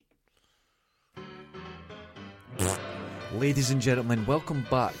Ladies and gentlemen, welcome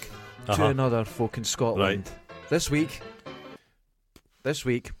back to another Folk in Scotland. Right. This week,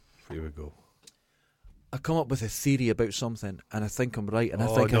 here we go. I come up with a theory about something, and I think I'm right, and I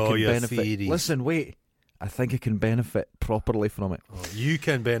Oh, think no, I can your benefit. theories. Listen, wait. I think I can benefit properly from it. Oh, you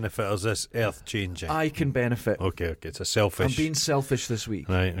can benefit as this earth changing. I can benefit. Okay. It's a selfish. I'm being selfish this week.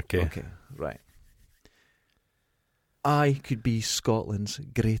 Right. Okay. Right. I could be Scotland's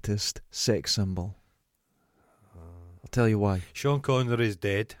greatest sex symbol. I'll tell you why. Sean Connery is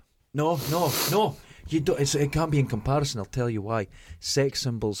dead. No. You don't. It can't be in comparison. I'll tell you why. Sex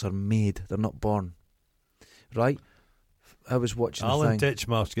symbols are made; they're not born. Right? I was watching. Alan the thing.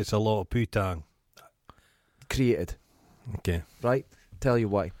 Titchmarsh gets a lot of putang. Created. Okay. Right? Tell you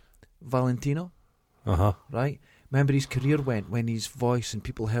why. Valentino. Right? Remember his career went when his voice and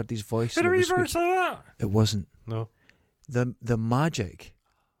people heard his voice. Did we ever say that? It wasn't. No. The magic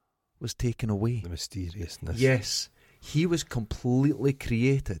was taken away. The mysteriousness. Yes. He was completely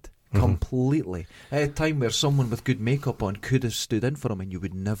created. Completely. At a time where someone with good makeup on could have stood in for him and you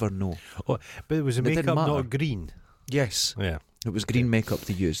would never know. Oh, but it was the It didn't makeup matter. not green. Yes. Yeah. It was green makeup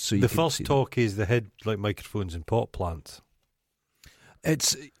they used. So you The could first see talkies, they had like microphones and pot plants.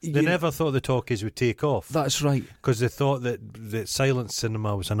 It's They never thought the talkies would take off. That's right. Because they thought that silent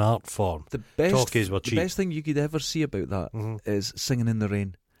cinema was an art form. The best Talkies were cheap. The best thing you could ever see about that is Singing in the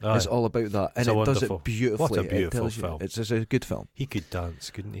Rain. Aye. It's all about that, and It's it does wonderful. it beautifully. What a beautiful it tells you, film. It's a good film. He could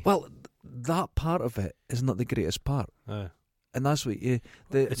dance, couldn't he? Well, that part of it is not the greatest part, Aye. and that's what It's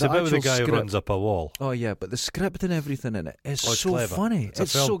the about the actual guy script, who runs up a wall. Oh yeah, but the script and everything in it is it's so clever. funny. It's a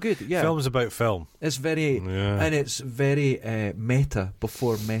It's film. so good. Yeah, Film's about film. it's very and it's very meta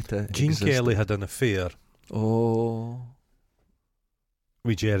before meta. Gene existed. Kelly had an affair Oh,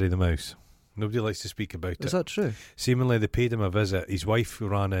 with Jerry the Mouse. Nobody likes to speak about is it. that true? Seemingly they paid him a visit. His wife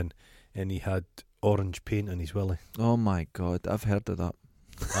ran in and he had orange paint on his willy. Oh my God, I've heard of that.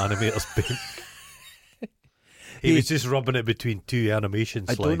 Animator's paint. He was just rubbing it between two animation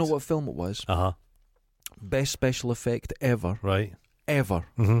I slides. don't know what film it was. Best special effect ever. Right. Ever.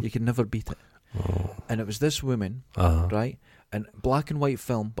 Mhm. You can never beat it. Oh. And it was this woman, Uh-huh. right? And black and white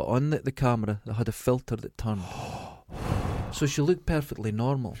film, but on the camera they had a filter that turned. So she looked perfectly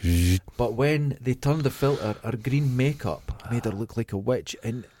normal. But when they turned the filter, her green makeup made her look like a witch.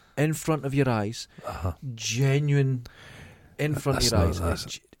 And in front of your eyes, genuine, in front of your eyes,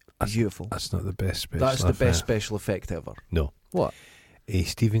 it's beautiful. That's not the best special That's the effect. best special effect ever. No. What?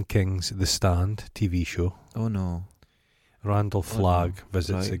 Stephen King's The Stand TV show. Oh no. Randall Flagg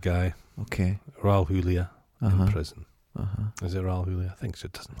visits Right. a guy, Okay. Raoul Julia, in prison. Uh-huh. Is it Raoul Julia? I think so,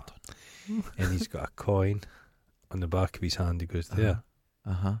 it doesn't matter. And he's got a coin on the back of his hand. He goes, there.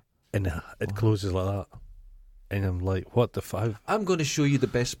 And it closes like that. And I'm like, what the fuck? I'm going to show you the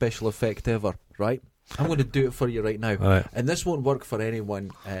best special effect ever, right? I'm going to do it for you right now. Right. And this won't work for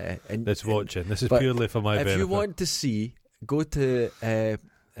anyone. That's watching. This is but purely for my benefit. If you want to see, go to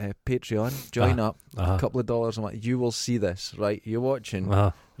Patreon, join up, a couple of dollars a month. You will see this, right? You're watching,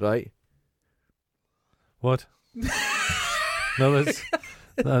 right? What? No, that's...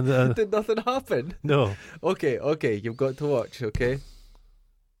 Did nothing happen? No. Okay, you've got to watch, okay?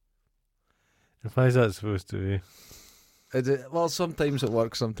 Why is that supposed to be? Well, sometimes it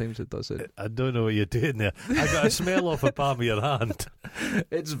works, sometimes it doesn't. I don't know what you're doing there. I got a smell off the palm of your hand.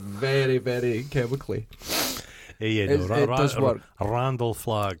 It's very, very chemically. Yeah, it does work. Randall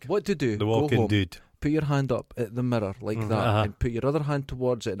Flagg. What to do? The Go walking home, dude. put your hand up at the mirror like that, and put your other hand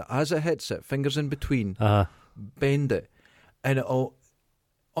towards it, and as it hits it, fingers in between, bend it, and it'll...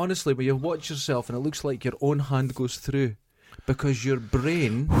 Honestly, when you watch yourself and it looks like your own hand goes through, because your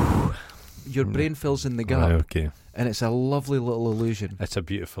brain fills in the gap. Right, okay. And it's a lovely little illusion. It's a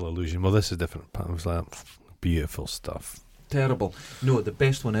beautiful illusion. Well, this is different. It was like beautiful stuff. Terrible. No, the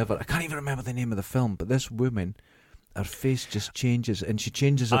best one ever. I can't even remember the name of the film, but this woman, her face just changes, and she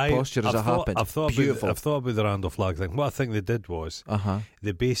changes her posture as it happens. I've thought about the Randall Flagg thing. What I think they did was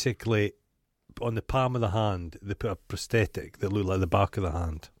they basically, on the palm of the hand, they put a prosthetic that looked like the back of the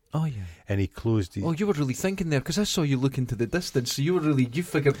hand. Oh yeah. And he closed his... Oh, you were really thinking there, because I saw you look into the distance, so you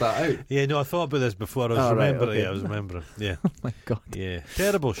figured that out. Yeah, no, I thought about this before. I was remembering. Yeah. Oh my God. Yeah.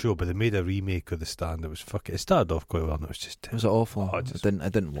 Terrible show, but they made a remake of The Stand. It was fucking... It started off quite well, and it was just... Was it awful? Oh, I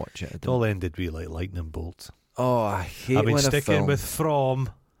didn't watch it. It all ended with like lightning bolts. Oh, I hate I've been when sticking a film... with From.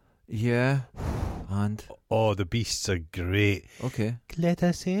 Yeah. And? Oh, the beasts are great. Okay. Let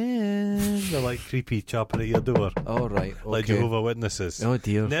us in. They're like creepy chopping at your door. Oh, right. Okay. Like Jehovah's Witnesses. Oh,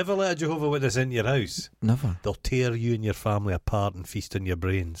 dear. Never let a Jehovah's Witness into your house. Never. They'll tear you and your family apart and feast on your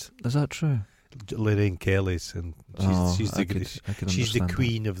brains. Is that true? Lorraine Kelly's, and she's the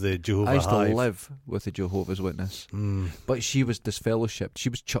queen of the Jehovah's. I used to Hive. live with a Jehovah's Witness, but she was disfellowshipped. She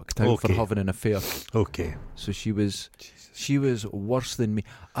was chucked out for having an affair. Okay, so she was worse than me.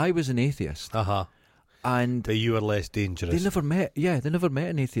 I was an atheist. And but you were less dangerous. They never met. Yeah, they never met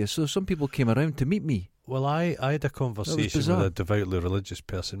an atheist. So some people came around to meet me. Well, I had a conversation with a devoutly religious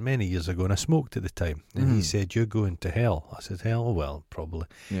person many years ago, and I smoked at the time. And he said, "You're going to hell." I said, "Hell? Well, probably."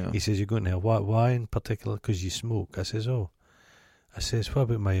 Yeah. He says, "You're going to hell. Why in particular? Because you smoke." I says, "Oh." I says, "What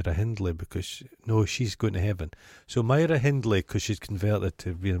about Myra Hindley? Because no, she's going to heaven." So Myra Hindley, because she's converted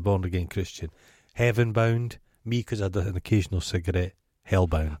to being a born again Christian, heaven bound. Me, because I had an occasional cigarette,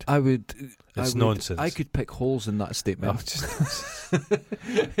 hellbound. It's nonsense. I could pick holes in that statement.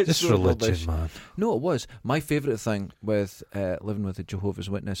 Just so religion, rubbish. Man. No, it was. My favourite thing with living with a Jehovah's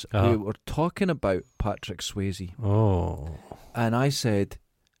Witness, we were talking about Patrick Swayze. Oh. And I said,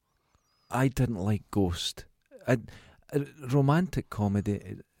 I didn't like Ghost. A romantic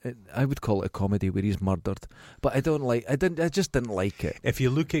comedy, I would call it a comedy where he's murdered, but I just didn't like it. If you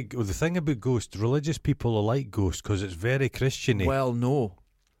look at the thing about Ghost, religious people are like Ghost because it's very Christian-y. Well, no.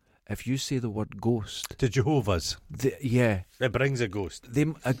 If you say the word ghost to Jehovah's, it brings a ghost.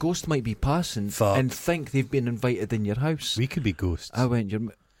 A ghost might be passing and think they've been invited in your house. We could be ghosts. I went,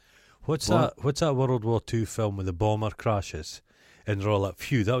 What's that World War II film where the bomber crashes? And they're all like,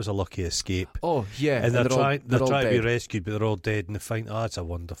 phew, that was a lucky escape. Oh, yeah. And they're trying to be rescued, but they're all dead, and they find, that's a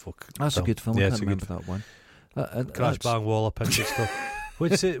wonderful That's film. A good film. I can't remember that one. Crash, bang, wallop into stuff.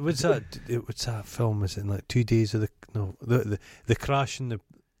 What's that film? Is it in like 2 days of the crash in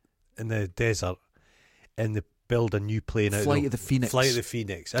the desert, and they build a new plane out Flight of the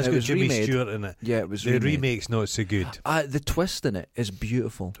Phoenix. That's got Jimmy Stewart in it. Yeah, it was the remade. remake's not so good. The twist in it is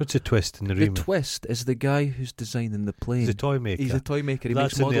beautiful. What's the twist in the remake? The twist is the guy who's designing the plane. He's a toy maker. He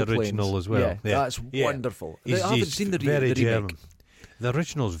That's makes model in the original planes. as well. Yeah. That's wonderful. I haven't seen the very remake. German. The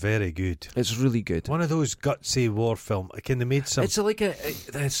original's very good. It's really good. One of those gutsy war film. They made some. It's like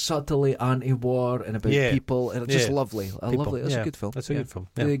a subtly anti-war and about people, and it's just lovely. It's a good film. That's a good film.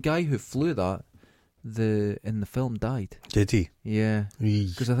 The guy who flew that in the film died. Did he? Yeah,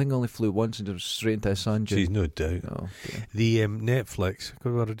 because I think I only flew once and it was straight into a sand dune. Jeez, no doubt. Oh, the Netflix,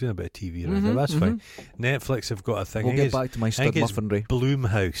 because we're doing a bit of TV right now. That's fine. Netflix have got a thing. We'll get back to my stud muffinry.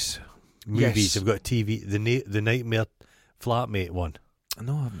 Blumhouse movies have got TV. The Nightmare Flatmate one.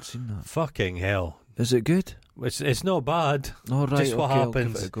 No, I haven't seen that. Fucking hell. Is it good? It's not bad. Oh, right, just what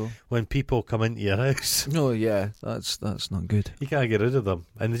happens when people come into your house. No, yeah, that's not good. You can't get rid of them,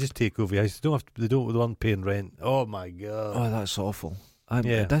 and they just take over your house. They weren't paying rent. Oh my god. Oh, that's awful. I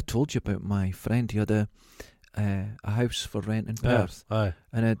told you about my friend. He had a house for rent in Perth,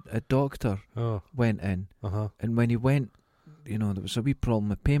 and a doctor went in, and when he went, there was a wee problem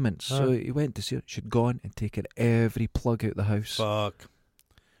with payments, so he went to see her. She'd gone and taken every plug out the house. Fuck.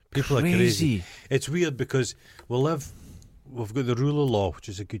 People are crazy. It's weird because we've got the rule of law, which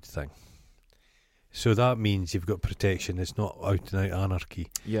is a good thing. So that means you've got protection. It's not out and out anarchy.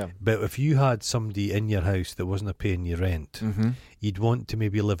 Yeah. But if you had somebody in your house that wasn't paying you rent, you'd want to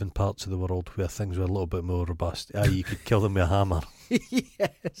maybe live in parts of the world where things were a little bit more robust. You could kill them with a hammer.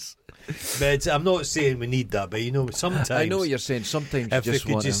 Yes. But I'm not saying we need that, but sometimes I know what you're saying. Sometimes if you just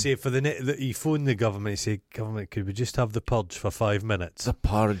they could just say you phone the government and say, government, could we just have the purge for 5 minutes? The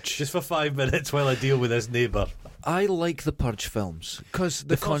purge, just for 5 minutes while I deal with this neighbour. I like the Purge films because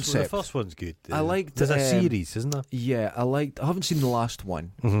the concept. The first one's good. I liked. There's a series, isn't there? Yeah, I haven't seen the last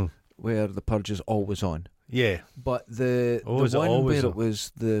one where the Purge is always on. Yeah, but the one where it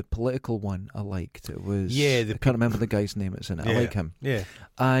was the political one, I liked. It was I can't remember the guy's name. It's in it. I like him. Yeah,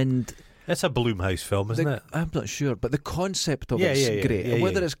 and it's a Blumhouse film, isn't it? I'm not sure, but the concept of it's great. And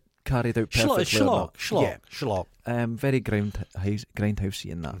whether it's carried out perfectly or not. Schlock. Very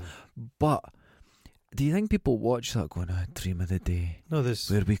grindhousey in that. But do you think people watch that going, dream of the day? No, there's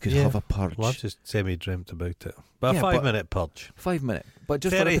where we could have a purge. Well, I've just semi-dreamt about it. But a 5 minute purge. 5 minute. But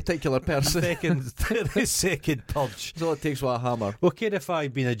just for a particular person. 30 second purge. So it takes with a hammer. Okay, if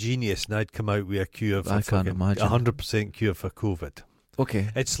I'd been a genius and I'd come out with a cure for 100% cure for COVID. Okay.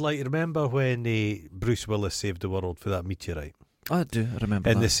 It's like, remember when Bruce Willis saved the world for that meteorite? I do, I remember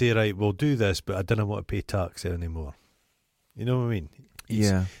and that. They say, right, we'll do this, but I don't want to pay tax anymore. You know what I mean?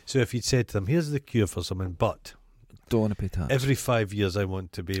 Yeah. So if you'd said to them, here's the cure for something, but don't want to pay tax. Every 5 years I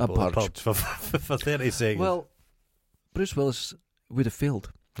want to be able to purge for 30 seconds. Well, Bruce Willis would have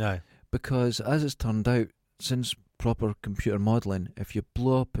failed. Aye. Because as it's turned out, since proper computer modelling, if you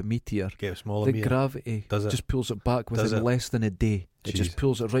blow up a meteor, the gravity just pulls it back within less than a day. It just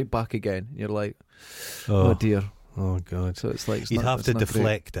pulls it right back again. And you're like, oh dear. Oh God. So it's like you'd have to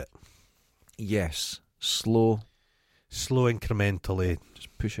deflect it. Yes. Slow, incrementally.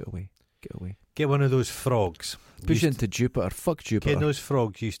 Just push it away. Get away. Get one of those frogs. Push into Jupiter. Fuck Jupiter. Get those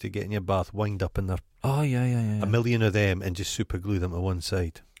frogs used to get in your bath, wind up in there. Oh, yeah. A million of them and just super glue them to one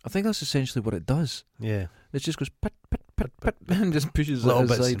side. I think that's essentially what it does. Yeah. It just goes pit, pit, pit, pit, and just pushes it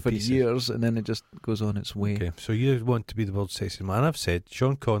aside for years, and then it just goes on its way. Okay, so you want to be the world's sexiest man. I've said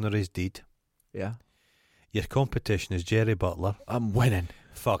Sean Connery's deed. Yeah. Your competition is Jerry Butler. I'm winning.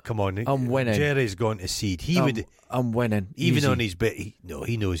 Fuck, come on. I'm winning. Jerry's gone to seed. I'm winning. Even Easy. on his bit,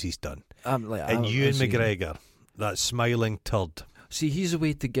 he knows he's done. And Ewan McGregor, that smiling turd. See, he's a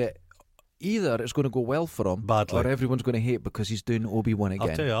way to get... Either it's going to go well for him, badly, or everyone's going to hate because he's doing Obi-Wan again.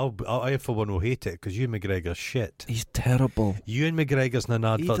 I'll tell you, I for one will hate it because Ewan McGregor's shit. He's terrible. Ewan McGregor's in an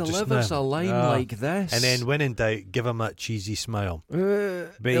advert just now. He delivers a line like this. And then when in doubt, give him that cheesy smile.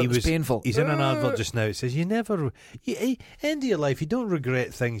 But it was painful. He's in an advert just now. It says, end of your life, you don't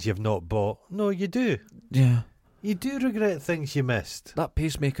regret things you've not bought. No, you do. Yeah. You do regret things you missed. That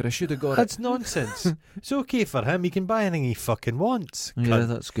pacemaker, I should have got That's nonsense. It's okay for him. He can buy anything he fucking wants. Yeah,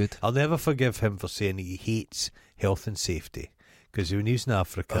 that's good. I'll never forgive him for saying he hates health and safety. Because when he was in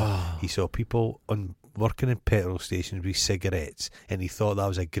Africa, he saw people working in petrol stations with cigarettes, and he thought that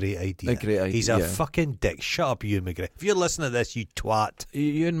was a great idea. He's a fucking dick. Shut up, Ewan McGregor. If you're listening to this, you twat.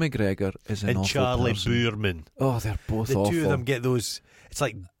 Ewan McGregor is an awful Charlie person. Boorman. Oh, they're both awful. The two of them get those... It's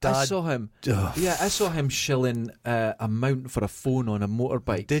like Dad. I saw him. I saw him shilling a mount for a phone on a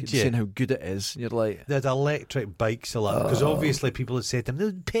motorbike. Did you? Saying how good it is. You're like, they had electric bikes a lot because obviously people had said to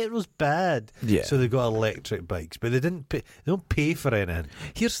him, petrol's bad. Yeah. So they got electric bikes, but they don't pay for anything.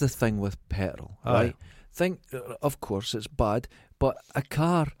 Here's the thing with petrol, right? Of course it's bad, but a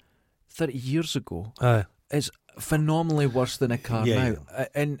car 30 years ago is phenomenally worse than a car now.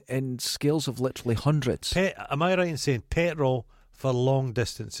 In scales of literally hundreds. Am I right in saying petrol for long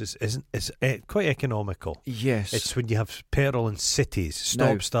distances is quite economical? Yes. It's when you have petrol in cities.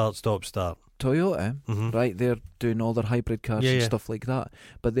 Stop, start. Toyota, right, they're doing all their hybrid cars and stuff like that.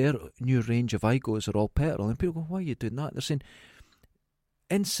 But their new range of Igos are all petrol. And people go, why are you doing that? They're saying,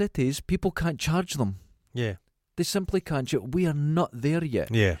 in cities, people can't charge them. Yeah. They simply can't. We are not there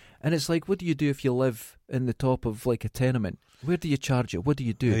yet. Yeah. And it's like, what do you do if you live in the top of like a tenement? Where do you charge it? What do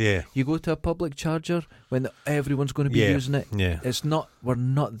you do? Yeah. You go to a public charger when everyone's going to be using it. Yeah. We're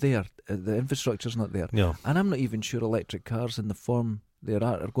not there. The infrastructure's not there. No. And I'm not even sure electric cars in the form they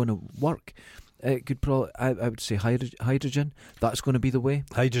are going to work. It could probably, I would say hydrogen. That's going to be the way.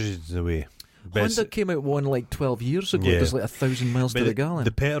 Hydrogen's the way. Honda came out one like 12 years ago. There's like 1,000 miles to the gallon.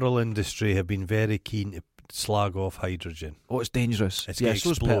 The petrol industry have been very keen to slag off hydrogen. Oh, it's dangerous. It's going to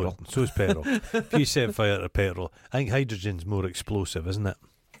explode. So is petrol. If you set fire to petrol, I think hydrogen's more explosive, isn't it?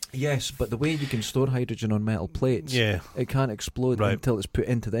 Yes, but the way you can store hydrogen on metal plates, it can't explode until it's put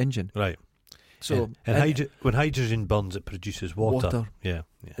into the engine. Right. So when hydrogen burns, it produces water. Yeah.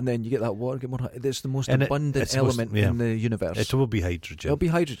 And then you get that water. It's the most abundant element in the universe. It will be hydrogen. It'll be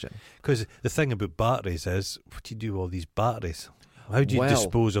hydrogen. Because the thing about batteries is, what do you do with all these batteries? How do you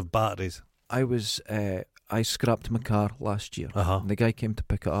dispose of batteries? I scrapped my car last year. And the guy came to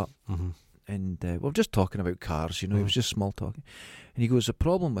pick it up. And we were just talking about cars, he was just small talking. And he goes, the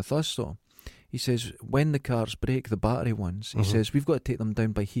problem with us though, he says, when the cars break, the battery ones, he says, we've got to take them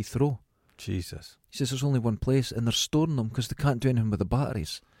down by Heathrow. Jesus. He says there's only one place and they're storing them because they can't do anything with the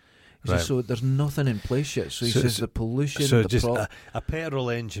batteries. He says, so there's nothing in place yet. So he says the pollution... So just a petrol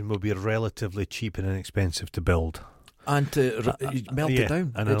engine will be relatively cheap and inexpensive to build. And to melt it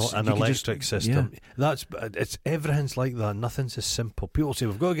down. And an electric system. Everything's like that. Nothing's as simple. People say,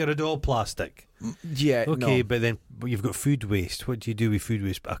 we've got to get rid of all plastic. Yeah, okay, but then you've got food waste. What do you do with food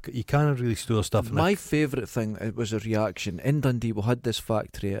waste? You can't really store stuff in My favourite thing was a reaction. In Dundee, we had this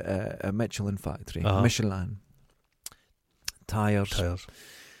factory, a Michelin factory. Michelin. Tyres.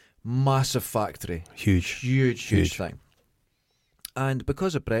 Massive factory. Huge thing. And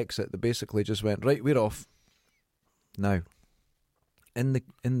because of Brexit, they basically just went, right, we're off. Now, in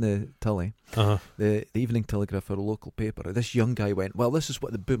the Tully, the Evening Telegraph, or a local paper, this young guy went, well, this is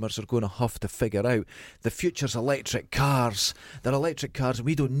what the boomers are going to have to figure out. The future's electric cars. They're electric cars, and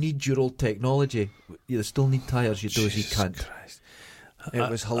we don't need your old technology. You still need tyres, you dozy cunt. Christ. It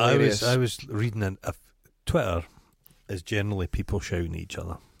was hilarious. I was reading Twitter is generally people shouting at each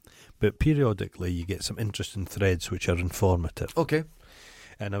other, but periodically you get some interesting threads which are informative. Okay.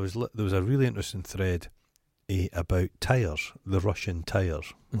 And there was a really interesting thread about tyres, the Russian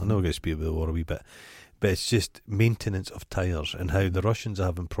tyres. I know we're going to speak about the war a wee bit, but it's just maintenance of tyres and how the Russians are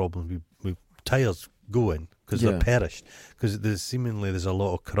having problems with tyres going because they're perished. Because there's a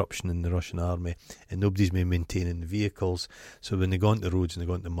lot of corruption in the Russian army and nobody's been maintaining the vehicles. So when they go onto the roads and they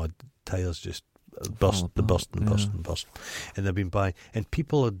go into mud, tyres just burst, and they've been buying, and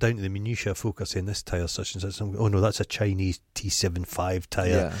people are down to the minutiae of folk are saying this tyre such and such. Oh no, that's a Chinese T75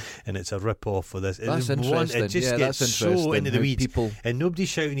 tyre, and it's a rip off for this. That's interesting. It just gets so into the weeds, and nobody's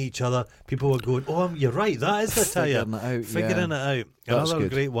shouting at each other. People are going, "Oh, you're right, that is the tyre." Figuring it out. Another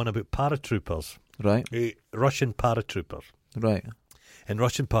great one about paratroopers. Right, Russian paratroopers. Right. And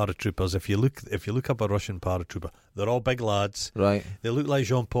Russian paratroopers, if you look up a Russian paratrooper, they're all big lads. Right. They look like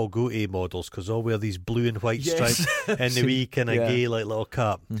Jean-Paul Gaultier models because they all wear these blue and white stripes and the wee kind of gay like little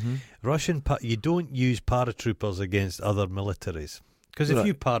cap. Mm-hmm. You don't use paratroopers against other militaries because if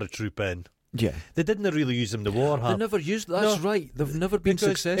you paratroop in, they didn't really use them in the war. They never used. That's right. They've never been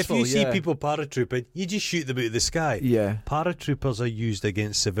successful. If you see people paratrooping, you just shoot them out of the sky. Yeah. Paratroopers are used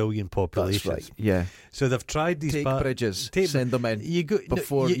against civilian populations. That's right. Yeah. So they've tried these bridges, send them in. You go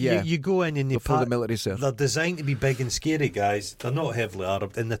before. You go in and before the military service. They're designed to be big and scary guys. They're not heavily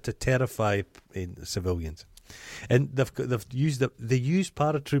armed, and they're to terrify civilians. And they use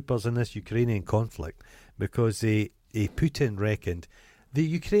paratroopers in this Ukrainian conflict because Putin reckoned the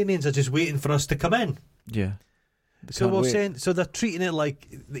Ukrainians are just waiting for us to come in. Yeah. So they're treating it like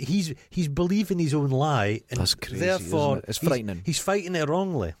he's believing his own lie, and that's crazy. Therefore, isn't it? It's frightening. He's fighting it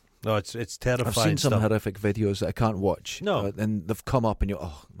wrongly. No, it's terrifying. I've seen some stuff. horrific videos that I can't watch. No, and they've come up, and you're,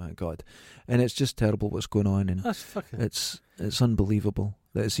 oh my god, and it's just terrible what's going on, and that's fucking. It's unbelievable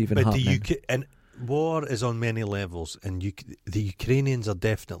that it's even happening. And war is on many levels, and the Ukrainians are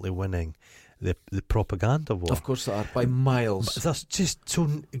definitely winning the propaganda war. Of course they are, by miles. But that's just so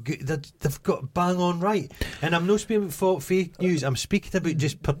good. They've got bang on right. And I'm not speaking about fake news. I'm speaking about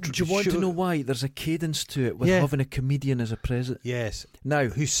just... Do you want to know why? There's a cadence to it with having a comedian as a president. Yes. Now,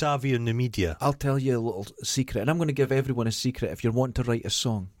 who's savvy in the media. I'll tell you a little secret, and I'm going to give everyone a secret if you're wanting to write a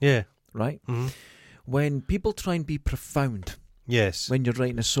song. Yeah. Right? Mm-hmm. When people try and be profound... Yes. When you're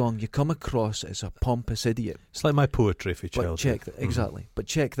writing a song, you come across as a pompous idiot. It's like my poetry for childhood. Exactly. But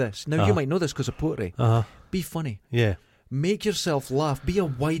check this. Now, you might know this because of poetry. Be funny. Yeah. Make yourself laugh. Be a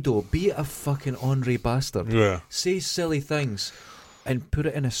wido. Be a fucking ornery bastard. Yeah. Say silly things and put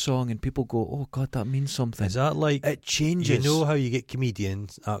it in a song and people go, oh, God, that means something. Is that like... It changes. You know how you get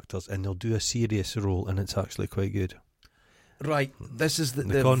comedians, actors, and they'll do a serious role and it's actually quite good? Right, this is the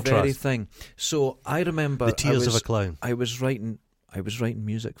contrast. very thing. So I remember the tears of a clown. I was writing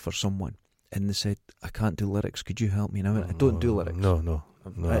music for someone, and they said, "I can't do lyrics. Could you help me?" Now I don't do lyrics. No.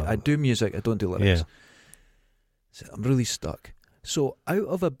 I do music. I don't do lyrics. Yeah. So I'm really stuck. So out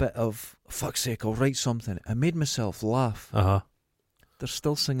of a bit of fuck's sake, I'll write something. I made myself laugh. They're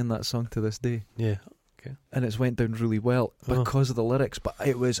still singing that song to this day. Yeah. Okay. And it's went down really well because of the lyrics, but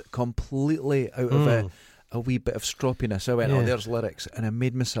it was completely out of it. A wee bit of stroppiness. I went, oh, there's lyrics, and I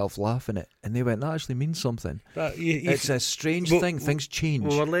made myself laugh in it. And they went, that actually means something. It's a strange thing. Things change.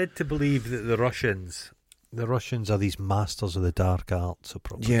 Well, we're led to believe that the Russians are these masters of the dark arts of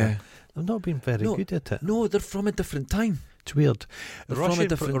propaganda. Yeah. They've not been very good at it. No, they're from a different time. It's weird. Russian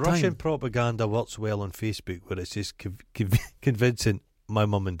Russian propaganda works well on Facebook, where it's just convincing my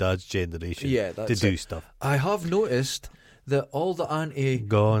mum and dad's generation to do stuff. I have noticed that all the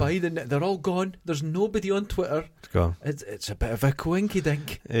anti-Biden, they're all gone. There's nobody on Twitter. It's gone. It's a bit of a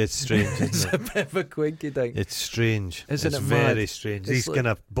coinky-dink. It's strange, isn't it? It's a bit of a coinky-dink. It's strange. Isn't it's it very mad? strange. It's These kind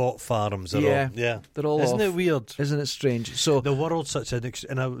of bot farms are all... Yeah, they're all Isn't off. it weird? Isn't it strange? So the world's such an...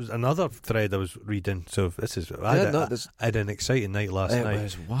 another thread I was reading, so this is... I had an exciting night last night. It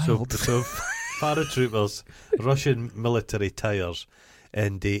was wild. So paratroopers, Russian military tyres,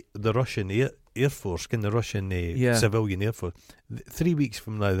 and the Russian Air Force, the Russian civilian Air Force, 3 weeks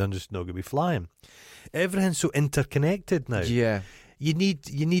from now they're just not going to be flying. Everything's so interconnected now. Yeah. You need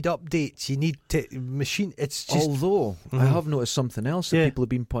updates. You need machine. It's just... Although I have noticed something else that people have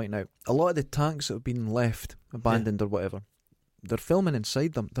been pointing out. A lot of the tanks that have been left, abandoned or whatever, they're filming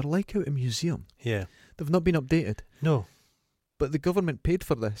inside them. They're like out of a museum. Yeah. They've not been updated. No. But the government paid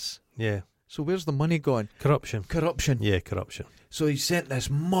for this. Yeah. So where's the money gone? Corruption. Yeah, corruption. So he sent this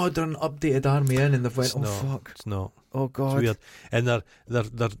modern, updated army in, and they've went, fuck. It's not. Oh, God. It's weird. And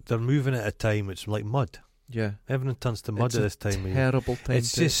they're moving at a time it's like mud. Yeah. Everything turns to mud at this time. Terrible time.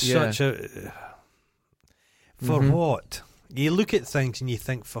 It's just such a... For what? You look at things and you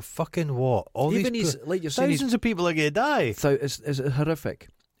think, for fucking what? All Even these like you're saying, thousands of people are going to die. It's horrific.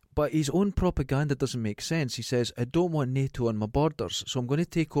 But his own propaganda doesn't make sense. He says, I don't want NATO on my borders, so I'm going to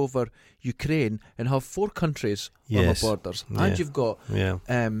take over Ukraine and have 4 countries on my borders. Yeah. And you've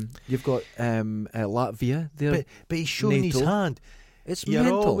got Latvia there. But he's showing NATO. his hand. You're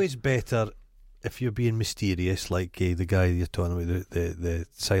mental. always better if you're being mysterious, like the guy you're talking about, the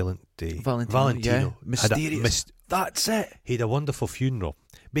silent Valentino. Yeah. Mysterious. That's it. He had a wonderful funeral.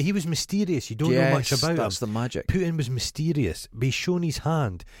 But he was mysterious. You don't know much about him. That's the magic. Putin was mysterious. But he's shown his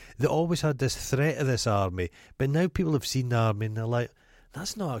hand. They always had this threat of this army. But now people have seen the army and they're like,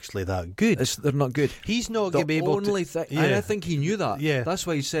 that's not actually that good. They're not good. He's not going to be able to... And I think he knew that. Yeah. That's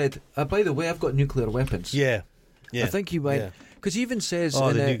why he said, by the way, I've got nuclear weapons. Yeah. I think he went... Because he even says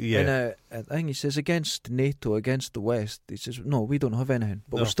I think he says against NATO, against the West, he says, no, we don't have anything.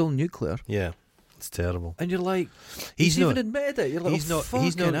 But we're still nuclear. Yeah. It's terrible. And you're like, he's even admitted it. You're like,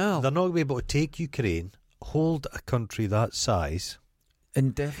 fucking hell. They're not going to be able to take Ukraine, hold a country that size...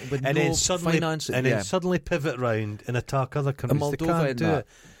 with no financing. And then suddenly pivot round and attack other countries. They can't do it.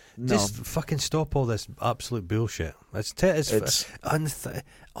 No. Just fucking stop all this absolute bullshit.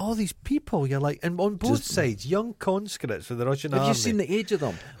 All these people, you're like, and on both sides, young conscripts for the Russian army. Have you seen the age of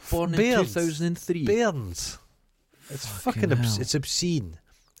them? Born in 2003. Bairns. It's fucking it's obscene.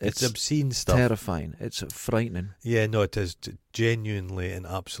 It's obscene stuff. Terrifying. It's frightening. Yeah, no, it is genuinely and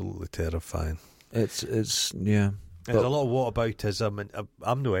absolutely terrifying. It's There's a lot of whataboutism, and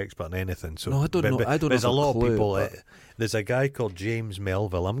I'm no expert in anything. So no, I don't know. I don't. There's have a lot clue, of people. There's a guy called James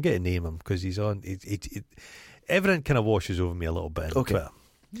Melville. I'm going to name him because he's on. Everything kind of washes over me a little bit. Okay. Twitter.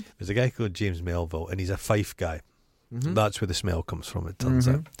 There's a guy called James Melville, and he's a Fife guy. Mm-hmm. That's where the smell comes from. It turns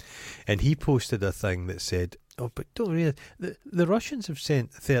out, and he posted a thing that said, "Oh, but don't realize the Russians have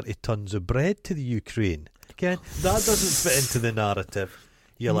sent 30 tons of bread to the Ukraine. Okay, that doesn't fit into the narrative."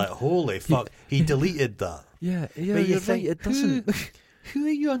 You're like, holy fuck, he deleted that. Yeah, but you're right, it doesn't. Who are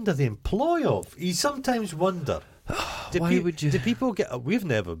you under the employ of? You sometimes wonder. Why would you? Do people get? We've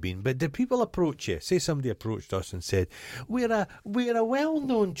never been, but do people approach you? Say somebody approached us and said, "We're a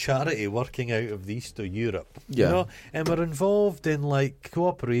well-known charity working out of the east of Europe, you know, and we're involved in like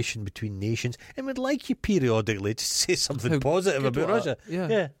cooperation between nations, and we'd like you periodically to say something positive about Russia."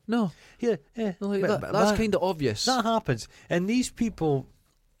 Yeah. No. Yeah. Like that's kind of obvious. That happens, and these people.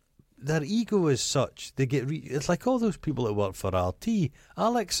 Their ego is such, they get it's like all those people that work for RT.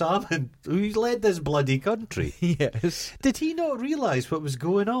 Alex Salmond, who led this bloody country. Yes. Did he not realise what was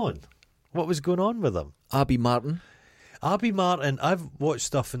going on? What was going on with him? Abby Martin, I've watched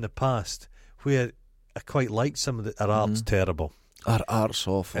stuff in the past where I quite liked some of her art's terrible. Her art's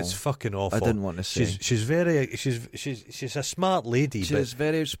awful. It's fucking awful. I didn't want to say. She's a smart lady. She's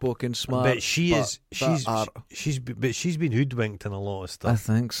very outspoken, smart. But she's been hoodwinked in a lot of stuff. I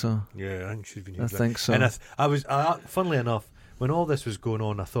think so. Yeah, I think she's been hoodwinked. I think so. And I was funnily enough, when all this was going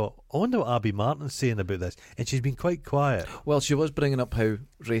on, I thought, I wonder what Abby Martin's saying about this. And she's been quite quiet. Well, she was bringing up how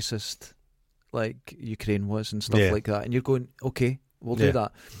racist like Ukraine was and stuff like that. And you're going, okay, we'll do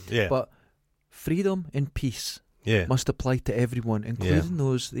that. Yeah. But freedom and peace must apply to everyone, including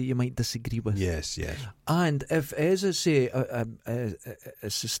those that you might disagree with. Yes. And if, as I say, a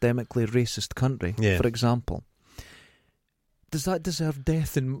systemically racist country, for example, does that deserve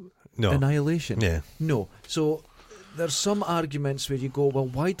death and annihilation? Yeah. No. So there's some arguments where you go, well,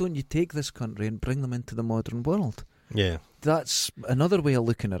 why don't you take this country and bring them into the modern world? Yeah. That's another way of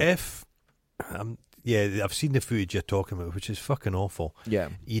looking at it. I've seen the footage you're talking about, which is fucking awful. Yeah.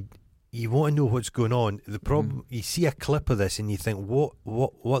 You want to know what's going on. The problem, you see a clip of this and you think,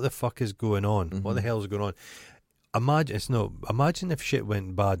 what the fuck is going on? What the hell is going on? Imagine if shit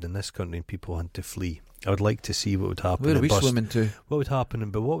went bad in this country and people had to flee. I would like to see what would happen. Where are we swimming to? What would happen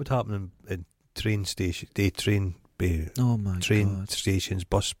in train stations, train stations,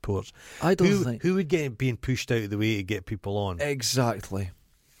 bus ports? I don't think. Who would get being pushed out of the way to get people on? Exactly.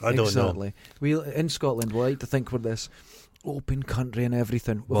 I don't know. We in Scotland, we like to think we're this open country and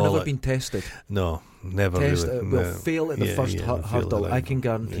everything. We've never been tested. No, never really. We'll fail at the first hurdle, I can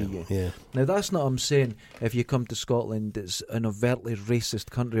guarantee you. Yeah. Now, that's not I'm saying if you come to Scotland, it's an overtly racist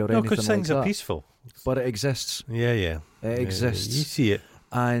country or anything like that. No, because things are peaceful. But it exists. Yeah. It exists. You see it.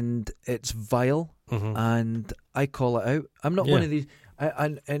 And it's vile, and I call it out. I'm not one of these...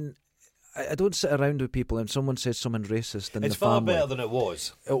 I don't sit around with people and someone says someone racist in the family. It's far better than it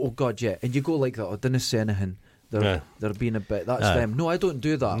was. Oh, God, yeah. And you go like that, didn't say anything. They're being a bit... That's them. No, I don't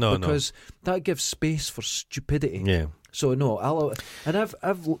do that because that gives space for stupidity. Yeah. So, no, I've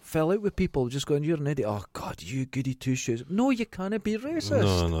fell out with people just going, you're an idiot. Oh, God, you goody two-shoes. No, you can't be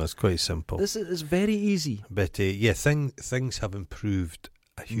racist. No, it's quite simple. This is very easy. But, things have improved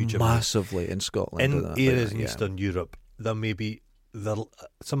a huge amount. Massively in Scotland. In areas in Eastern Europe, there may be...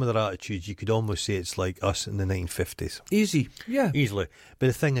 some of their attitudes, you could almost say it's like us in the 1950s. Easily. But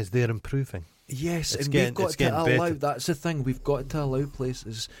the thing is, they're improving. Yes, and we've got to allow, that's the thing, we've got to allow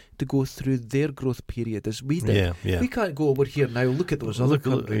places to go through their growth period as we did. We can't go over here now, look at those other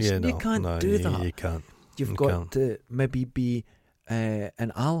countries. You can't do that. You can't. You've got to maybe be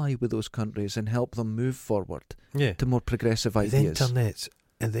an ally with those countries and help them move forward Yeah. to more progressive The ideas. internet.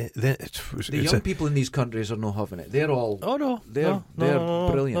 And then The young people in these countries are not having it. They're all. Oh no, They're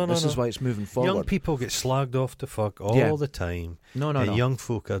brilliant. This is why it's moving forward. Young people get slagged off to fuck all the time. No. And young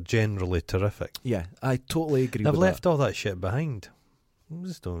folk are generally terrific. Yeah, I totally agree They've with left all that shit behind. I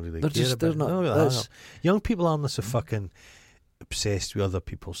just don't really They're care just- about they're not- it. No, that's- young people aren't so fucking obsessed with other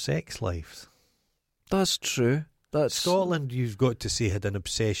people's sex lives. That's true. That's Scotland, you've got to say, had an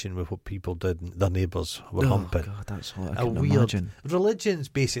obsession with what people did. Their neighbours were humping. God, that's what I A can weird. imagine. Religion's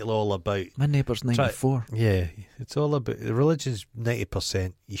basically all about. My neighbour's 94. Yeah, it's all about. Religion's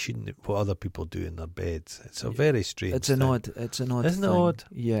 90%. You shouldn't what other people do in their beds. It's a very strange. It's an thing. odd. It's an odd. Isn't it thing. odd?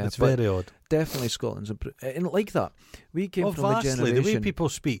 Yeah, It's but very odd. definitely Scotland's and like that. We came from a Vastly, generation. the way people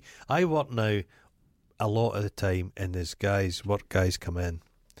speak. I work now a lot of the time, and there's work guys come in,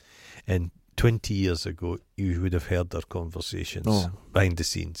 and 20 years ago, you would have heard their conversations behind the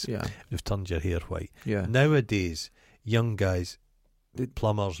scenes. Yeah, They've turned your hair white. yeah. Nowadays, young guys,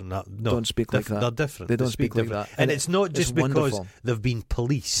 plumbers and that, don't speak like that. They're different. They don't speak speak like different. that. And it's not just because wonderful. they've been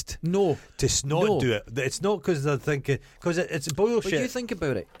policed No, to not do it. It's not because they're thinking, because it's bullshit. but you think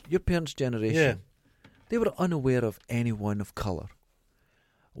about it. Your parents' generation, they were unaware of anyone of colour.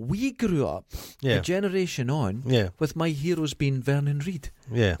 We grew up a generation on with my heroes being Vernon Reid.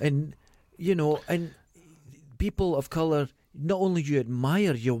 Yeah. And, and people of colour, not only you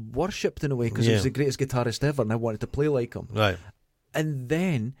admire, you worshipped in a way because he was the greatest guitarist ever and I wanted to play like him. Right. And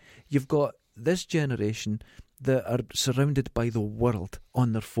then you've got this generation that are surrounded by the world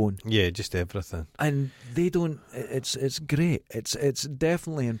on their phone. Yeah, just everything. And they don't, it's great. It's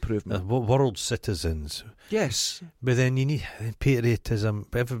definitely improvement. World citizens. Yes. But then you need patriotism.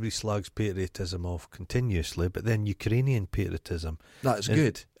 Everybody slags patriotism off continuously, but then Ukrainian patriotism. That's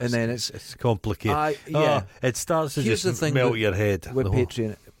good. And then it's complicated. yeah. It starts to Here's just the thing melt your head. with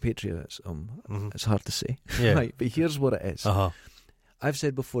patriotism. It's hard to say. Yeah. Right, but here's what it is. I've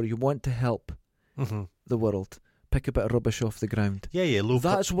said before, you want to help the world. Pick a bit of rubbish off the ground. Yeah.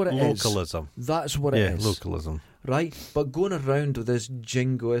 That's what it is. Localism. That's what it is. Yeah, localism. Right? But going around with this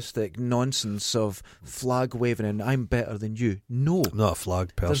jingoistic nonsense of flag waving and I'm better than you. No. I'm not a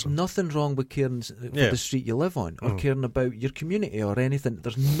flag person. There's nothing wrong with caring for the street you live on or caring about your community or anything.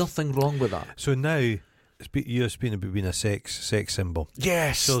 There's nothing wrong with that. So now, you're speaking about being a sex symbol.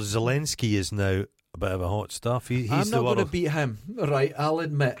 Yes. So Zelensky is now a bit of a hot stuff. He's I'm not going to beat him. Right, I'll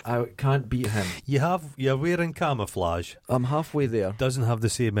admit I can't beat him. You're wearing camouflage. I'm halfway there. Doesn't have the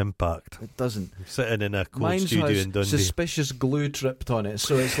same impact. It doesn't. Sitting in a cold Mine studio has in Dundee. suspicious glue tripped on it,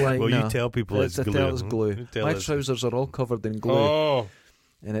 so it's like well, no, you tell people it's glue. It's glue. My trousers are all covered in glue. Oh.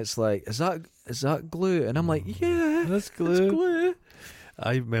 And it's like, is that glue? And I'm like, yeah, that's glue. It's glue.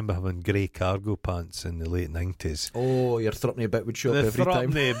 I remember having grey cargo pants in the late 90s. Oh, your threepenny bit would show up every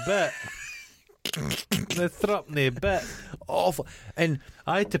time. The threepenny bit. Awful. And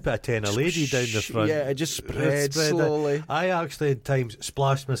I had to put a tenner lady down the front. Yeah, it just spread slowly. I actually at times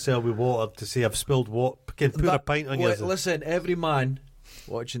splashed myself with water to say I've spilled water. Can put a pint on yours. Listen, every man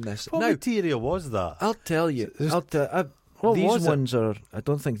watching this. What material was that? I'll tell you. These ones are. I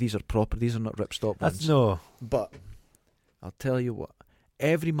don't think these are proper. These are not ripstop ones. No. But I'll tell you what.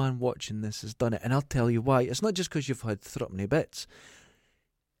 Every man watching this has done it, and I'll tell you why. It's not just because you've had threepenny bits.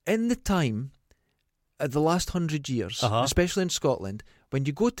 In the time, the last 100 years, especially in Scotland, when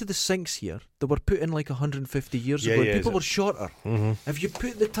you go to the sinks here, they were put in like 150 years ago. And people were shorter. If you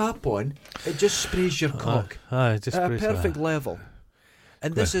put the tap on, it just sprays your cock at a perfect level.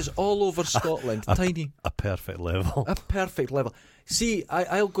 And this is all over Scotland. Tiny. A perfect level. A perfect level. See,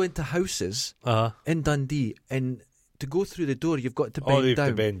 I'll go into houses in Dundee, and to go through the door, you've got to bend down.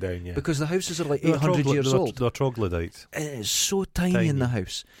 To bend down, yeah. Because the houses are like 800 years old. They're troglodytes. And it's so tiny in the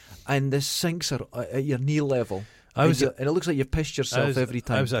house. And the sinks are at your knee level. And it looks like you've pissed yourself every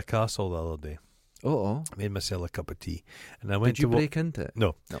time. I was at a castle the other day. Made myself a cup of tea. And I went Did you break into it?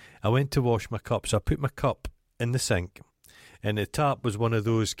 No. I went to wash my cup. So I put my cup in the sink. And the tap was one of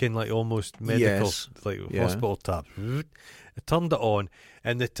those kind of like almost medical, hospital taps. I turned it on,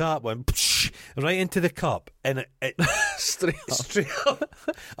 and the tap went right into the cup, and it straight up.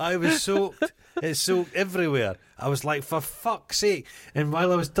 I was soaked. It soaked everywhere. I was like, for fuck's sake! And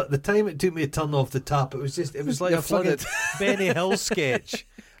while I was the time it took me to turn off the tap, it was like a fucking Benny Hill sketch.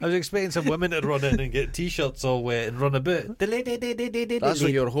 I was expecting some women to run in and get t-shirts all wet and run about. That's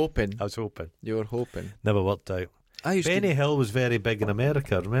what you were hoping. I was hoping. You were hoping. Never worked out. Benny Hill was very big in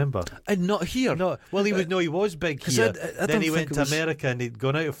America, remember? And not here. No, well, he was big here. Then he went to America and he'd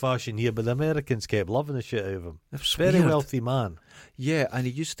gone out of fashion here, but the Americans kept loving the shit out of him. Very wealthy man. Yeah, and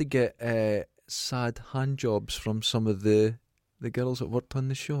he used to get sad hand jobs from some of the the girls that worked on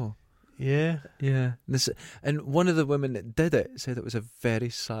the show. Yeah. Yeah. And one of the women that did it said it was a very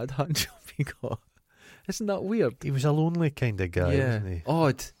sad hand job he got. Isn't that weird? He was a lonely kind of guy, wasn't he?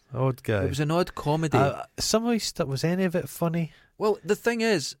 Odd guy. It was an odd comedy. Some of his stuff, was any of it funny? Well, the thing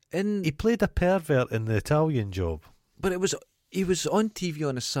is, he played a pervert in The Italian Job. But he was on TV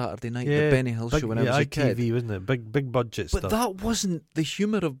on a Saturday night, the Benny Hill show when I was a kid. ITV, wasn't it? Big budget stuff. But that wasn't the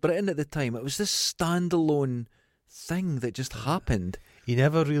humour of Britain at the time. It was this standalone thing that just happened. You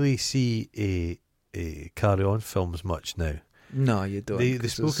never really see a Carry On films much now. No, you don't. They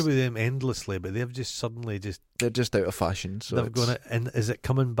spoke about them endlessly, but they've just suddenly they're just out of fashion. So they've gone. And is it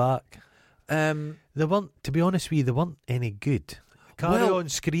coming back? They weren't. To be honest with you, they weren't any good. Carry On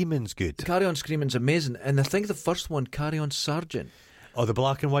Screaming's good. Carry On Screaming's amazing, and I think the first one, Carry On Sergeant. Oh, the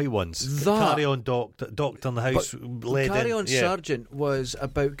black and white ones. Carry On Doctor in the House. Carry On Sergeant was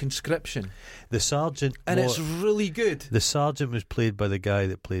about conscription. The sergeant, and it's really good. The sergeant was played by the guy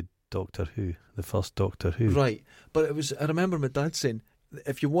that played Doctor Who, the first Doctor Who. Right, but it was. I remember my dad saying,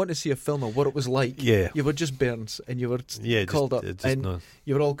 if you want to see a film of what it was like, you were just Burns, and you were called up, and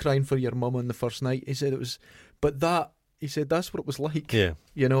you were all crying for your mum on the first night. He said it was, but that. He said that's what it was like. Yeah.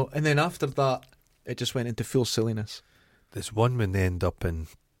 You know, and then after that, it just went into full silliness. There's one when they end up in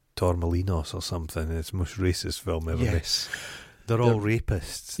Torremolinos or something. It's the most racist film ever. Yes. They're all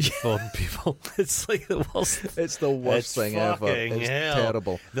rapists, the foreign people. It's like the worst. It's the worst thing ever. It's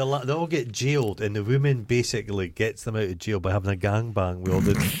terrible. They all get jailed, and the woman basically gets them out of jail by having a gangbang with all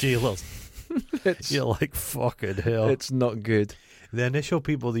the jailers. You're like, fucking hell. It's not good. The initial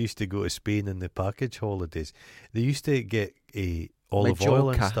people that used to go to Spain in the package holidays, they used to get olive oil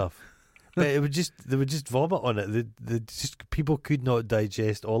and stuff. But they would just vomit on it. People could not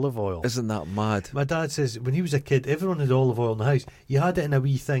digest olive oil. Isn't that mad? My dad says when he was a kid, everyone had olive oil in the house. You had it in a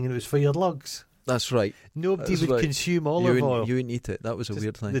wee thing, and it was for your lugs. That's right. Nobody would consume olive oil. You wouldn't eat it. That was a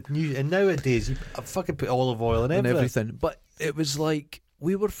weird thing. And nowadays, you fucking put olive oil in everything. But it was like.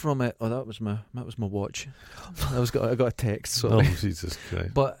 We were from it. Oh, that was my watch. I got a text. Sorry. Oh, Jesus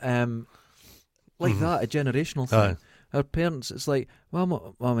Christ! But like that, a generational thing. Our parents, it's like,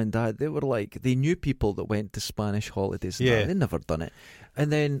 well, mum and dad, they were like, they knew people that went to Spanish holidays. And they'd never done it.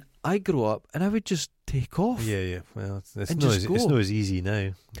 And then I grew up, and I would just take off. Yeah. Well, it's not as easy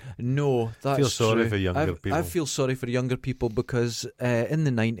now. No, that's I feel sorry true. for younger people. I feel sorry for younger people because in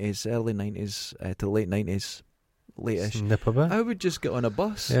the 90s, early 90s to late 90s. Late-ish. I would just get on a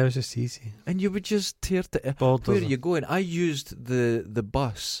bus. Yeah, it was just easy. And you would just tear to where are you going? I used the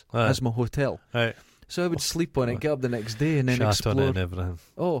bus as my hotel. Right. So I would sleep on it, get up the next day, and then explore. On it and everything.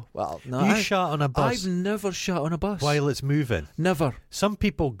 Oh, well, no. You shat on a bus? I've never shat on a bus. While it's moving? Never. Some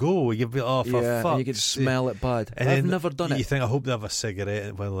people go, you'd be, for fuck's and you could smell it bad. And I've never done it. You think, I hope they have a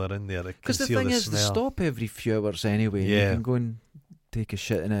cigarette while they're in there. Because the thing is, they stop every few hours anyway. Yeah. You can go and take a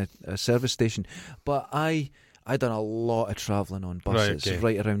shit in a service station. But I done a lot of travelling on buses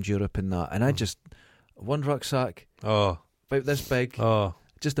right around Europe and that. And I just, one rucksack, about this big,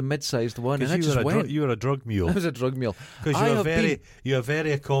 just a mid-sized one, and I just went. You were a drug mule. I was a drug mule. Because you were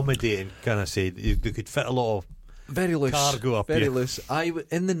very accommodating, kind of say. You could fit a lot of very loose cargo up very here. Loose.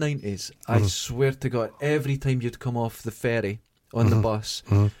 In the 90s, I swear to God, every time you'd come off the ferry on the bus,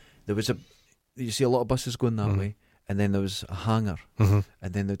 there was you see a lot of buses going that way. And then there was a hangar, and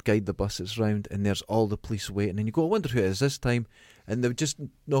then they'd guide the buses round, and there's all the police waiting. And you go, I wonder who it is this time. And they would just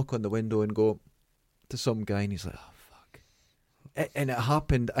knock on the window and go to some guy, and he's like, oh, fuck. And it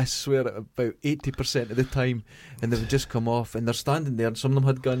happened, I swear, about 80% of the time. And they would just come off, and they're standing there, and some of them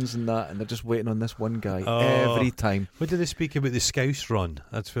had guns and that, and they're just waiting on this one guy every time. What do they speak about the Scouse Run?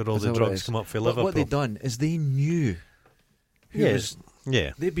 That's where all the drugs come up for Liverpool. What they done is they knew who was...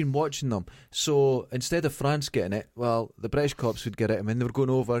 Yeah. They'd been watching them. So instead of France getting it, well, the British cops would get it, and when they were going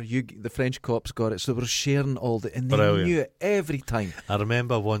over, the French cops got it. So they were sharing all the... And they knew it every time. I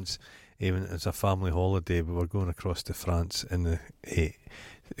remember once, even as a family holiday, we were going across to France in the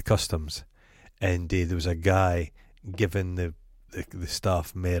customs, and there was a guy giving the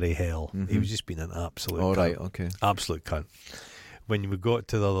staff merry hell. He was just being an absolute cunt. Right, okay. Absolute cunt. When we got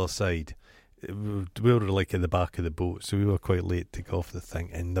to the other side... We were like in the back of the boat, so we were quite late to go off the thing,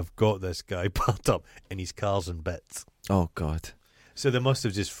 and they've got this guy parked up and his car's in bits. Oh God. So they must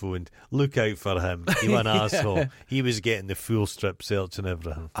have just phoned, look out for him, he was an asshole. He was getting the full strip search and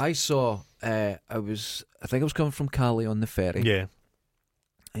everything. I saw I think I was coming from Cali on the ferry. Yeah.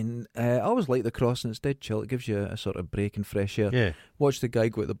 And I always like the crossing, it's dead chill, it gives you a sort of break and fresh air. Yeah. Watch the guy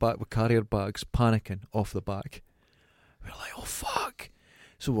go at the back with carrier bags, panicking off the back. We're like, oh fuck.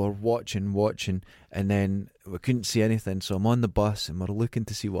 So we're watching, and then we couldn't see anything. So I'm on the bus, and we're looking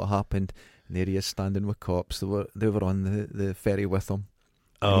to see what happened. And there he is standing with cops. They were on the ferry with him.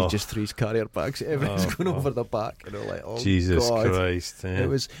 And he just threw his carrier bags. Everyone's going over the back. And they're like, oh, Jesus God. Christ. Yeah. It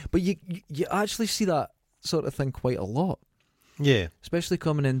was, but you actually see that sort of thing quite a lot. Yeah. Especially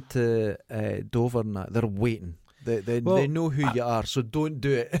coming into Dover and that. They're waiting. They know who you are, so don't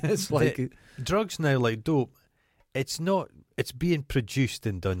do it. It's like drugs now, like dope. It's being produced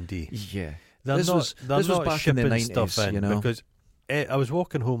in Dundee. Yeah. They're not back shipping in the 90s, stuff in, you know? Because I was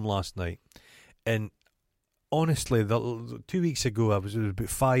walking home last night, and honestly, 2 weeks ago there was about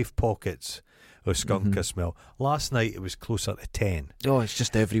 5 pockets of skunk I smell. Last night it was closer to 10. Oh, it's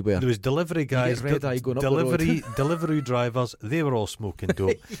just everywhere. There was delivery guys, delivery drivers. They were all smoking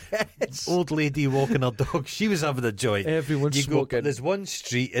dope. Yes. Old lady walking her dog. She was having a joint. Everyone's smoking. There's one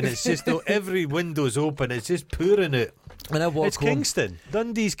street, and it's just every window's open. It's just pouring it. When I walk it's home, Kingston,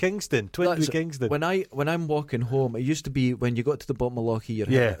 Dundee's Kingston, Twin Kingston. When I'm walking home, it used to be when you got to the bottom of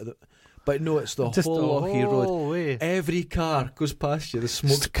Lochie. But no, it's the whole Lochie Road. Way. Every car goes past you. The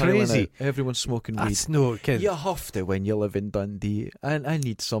smoke's crazy. Out. Everyone's smoking weed. That's no kidding. You have to when you live in Dundee. I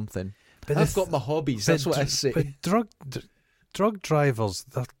need something. But I've got my hobbies. That's what I say. But drug drivers,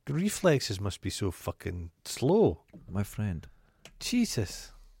 their reflexes must be so fucking slow. My friend.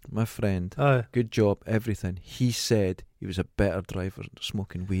 Jesus. My friend. Good job, everything. He said he was a better driver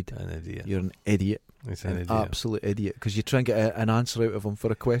smoking weed. An idiot. You're an idiot. He's an idiot. Absolute idiot. Because you try and get an answer out of him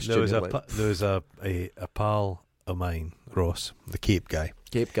for a question. There was a pal of mine, Ross, the Cape guy.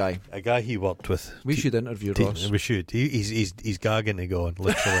 A guy he worked with. We should interview Ross. We should. He's gagging to go on,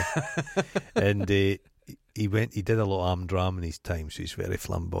 literally. And he did a lot of armed drama in his time, so he's very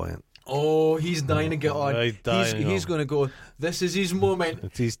flamboyant. Oh, he's dying to get on. He's going to go, this is his moment.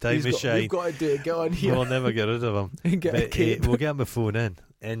 It's his time to shine. We've got to do it. Get on here. We'll never get rid of him. A cape. We'll get him a phone in.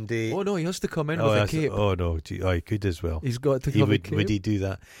 And oh no, he has to come in with a cape. Oh no, he could as well. He's got to come a cape. Would he do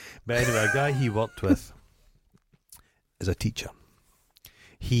that? But anyway, a guy he worked with is a teacher.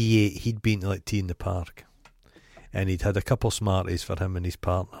 He'd been to like tea in the park, and he'd had a couple Smarties for him and his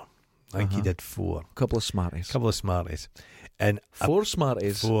partner. I think he did 4. Couple of Smarties. And 4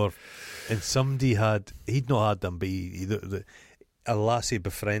 Smarties. 4. And somebody he'd not had them, but a lassie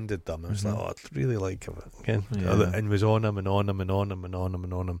befriended them. I was like, I'd really like him. Okay? Yeah. And was on him and on him and on him and on him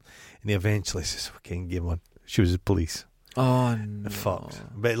and on him. And he eventually says, okay, give on. She was the police. Oh, no. Fucked.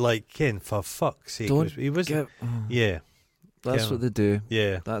 But like, Ken, for fuck's sake. Yeah. That's what they do.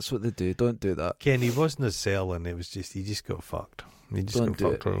 Yeah. That's what they do. Don't do that. Ken, he wasn't as selling. It was just, he just got fucked. Don't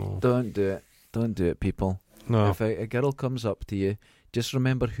do it. Don't do it, people. No. If a girl comes up to you, just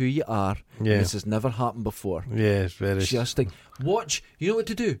remember who you are. Yeah. This has never happened before. Yeah, it's very... Just think. Watch. You know what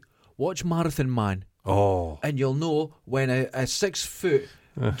to do? Watch Marathon Man. Oh. And you'll know when a 6-foot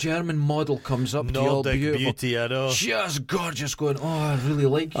German model comes up to you, all beautiful, beauty, I know. Just gorgeous, going, oh, I really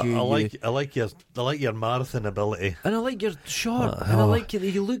like you. I like your marathon ability, and I like your short, and I like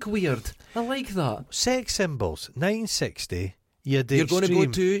you look weird. I like that. Sex symbols, 960. You're going to go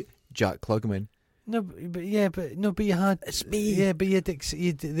to Jack Klugman. No, but you had it's me. Yeah, but you had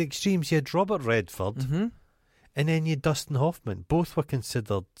the extremes. You had Robert Redford, and then you had Dustin Hoffman. Both were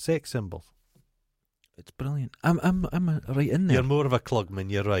considered sex symbols. It's brilliant. I'm right in there. You're more of a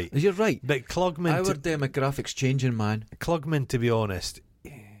Klugman, you're right. You're right. But Klugman... Our demographics changing, man. Klugman, to be honest,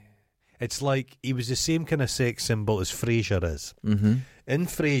 it's like he was the same kind of sex symbol as Frasier is. Mm-hmm. In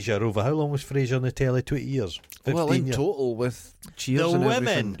Frasier, over how long was Frasier on the telly? 20 years? 15 well, in years. Total, with Cheers the and women.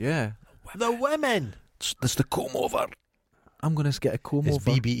 Everything. Yeah. The women! It's the comb over. I'm going to get a comb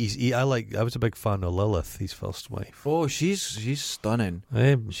over. I was a big fan of Lilith, his first wife. Oh, she's stunning.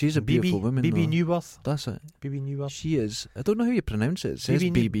 She's a beautiful woman. BB Newworth. That's it. BB Newworth. She is. I don't know how you pronounce it. It says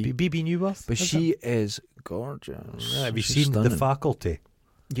BB. BB Newworth. But she is gorgeous. Have you seen The Faculty?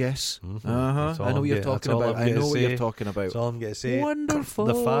 Yes. Mm-hmm. I know what you're talking about. I know what you're talking about. That's all I'm going to say. Wonderful.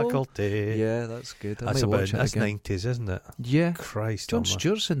 The Faculty. Yeah, that's good. That's 90s, isn't it? Yeah. Christ. John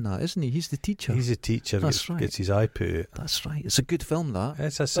Stewart's in that, isn't he? He's the teacher. He's a teacher. That's right. Gets his eye put out. That's right. It's a good film, that.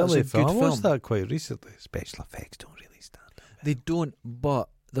 It's a silly film. I watched that quite recently. Special effects don't really stand out. They don't, but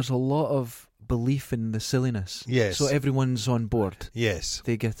there's a lot of belief in the silliness. Yes. So everyone's on board. Yes.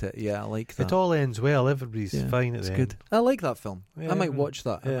 They get it. Yeah, I like that. It all ends well. Everybody's fine at the end. It's good. I like that film. Yeah, I might watch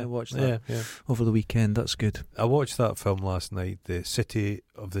that. Yeah, I might watch that over the weekend. That's good. I watched that film last night, The City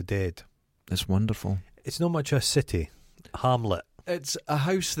of the Dead. It's wonderful. It's not much a city. Hamlet. It's a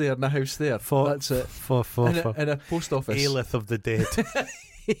house there and a house there. That's it. In a post office. Alith of the Dead.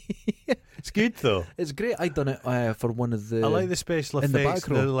 It's good though. It's great. I done it for one of the. I like the special effects. In the back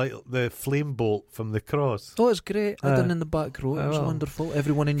row. Like the flame bolt from the cross. Oh, it's great. I done in the back row. It was wonderful.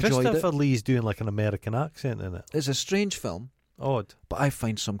 Everyone enjoyed Christopher it. Lee's doing like an American accent in it. It's a strange film. Odd. But I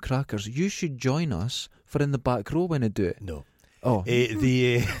find some crackers. You should join us for In the Back Row when I do it. No. Oh,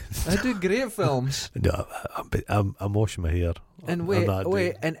 I do great films. No, I'm washing my hair. And wait,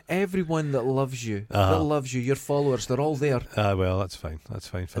 and everyone that loves you, your followers, they're all there. Well, that's fine for and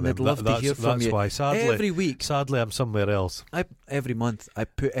them. They'd love to hear from you. That's why, every week. Sadly, I'm somewhere else. Every month, I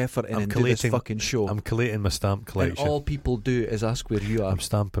put effort in and do this fucking show. I'm collating my stamp collection. And all people do is ask where you are. I'm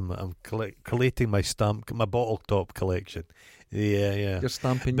collating my bottle top collection. Yeah. You're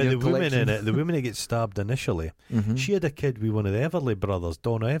stamping but your the collection. woman in it, the woman who gets stabbed initially, she had a kid with one of the Everly brothers,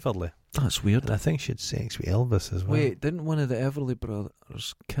 Donna Everly. That's weird. And I think she had sex with Elvis as well. Wait, didn't one of the Everly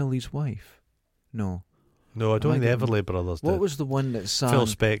brothers kill his wife? No, I don't think the Everly brothers did. What was the one that sang? Phil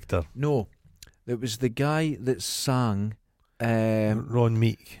Spector. No, it was the guy that sang Ron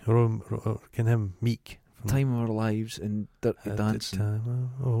Meek. Meek. Time of Our Lives and Dirty Dancing.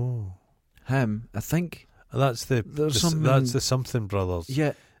 Him, I think. That's the Something Brothers.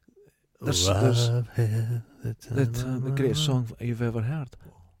 Yeah. There's the greatest song you've ever heard.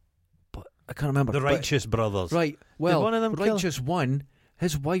 But I can't remember. The Righteous Brothers. Right. Well, did one of them Righteous one,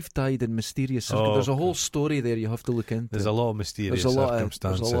 his wife died in mysterious circumstances. There's a whole story there you have to look into. There's a lot of mysterious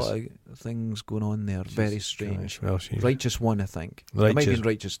circumstances. There's a lot of things going on there. Very strange. Well, Righteous one, I think. It might be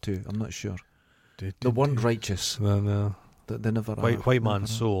Righteous two. I'm not sure. The one Righteous. No. They never White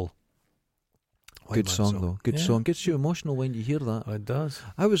Man's Soul. Good song though. Good song. Gets you emotional when you hear that. It does.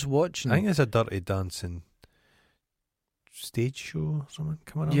 I was watching. I think there's a Dirty Dancing stage show or something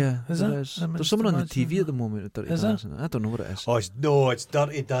coming up. Yeah, is there's someone on the TV at the moment with Dirty Dancing. I don't know what it is. It's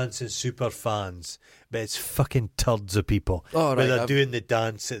Dirty Dancing super fans, but it's fucking turds of people. Oh, right. Where they're doing the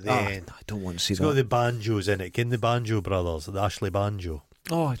dance at the end. I don't want to see it's that. It's got the banjos in it. Can the Banjo Brothers, the Ashley Banjo?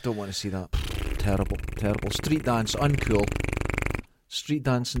 Oh, I don't want to see that. Terrible. Street dance, uncool. Street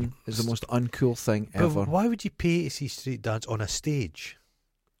dancing is the most uncool thing ever. But why would you pay to see street dance on a stage?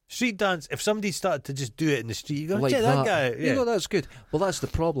 Street dance, if somebody started to just do it in the street, you go, check that guy out. Yeah. You go, that's good. Well, that's the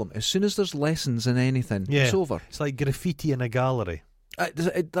problem. As soon as there's lessons in anything, it's over. It's like graffiti in a gallery.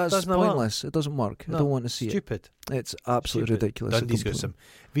 That's pointless. It doesn't work. No, I don't want to see stupid. It's absolutely ridiculous. Dundee's got some.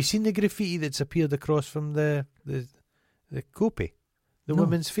 Have you seen the graffiti that's appeared across from the copy? The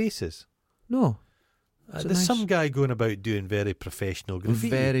women's faces? No. There's some guy going about doing very professional graffiti.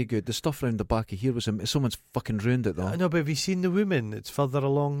 Very good. The stuff around the back of here was someone's fucking ruined it though. I know, but have you seen the woman that's further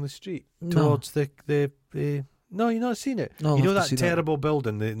along the street towards the No, you've not seen it. No, you know that terrible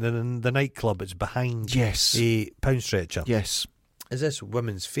building, the nightclub. It's behind a pound stretcher. Yes. Is this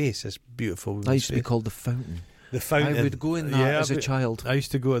woman's face? This beautiful woman's that used to be face? called the Fountain. The Fountain. I would go in that as a child. I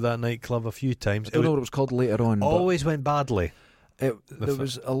used to go to that nightclub a few times. I don't know what it was called later on. Always went badly. There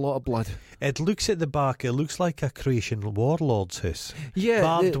was a lot of blood. It looks at the back, it looks like a Croatian warlord's house. Yeah.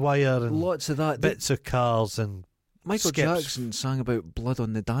 Barbed wire and lots of that. Bits of cars and Michael Jackson sang about blood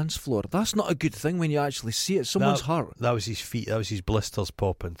on the dance floor. That's not a good thing when you actually see it. Someone's hurt. That was his feet. That was his blisters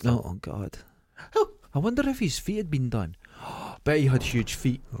popping. Oh, God. I wonder if his feet had been done. Bet he had huge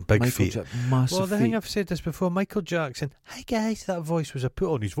feet. Big Michael feet. Massive Well, the feet. thing I've said this before, Michael Jackson, hi guys, that voice was a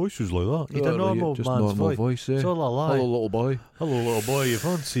put on. His voice was like that. He had a normal just man's normal voice. It's all a lie. Hello, little boy. Hello, little boy. You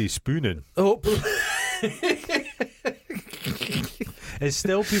fancy spooning? Oh. It's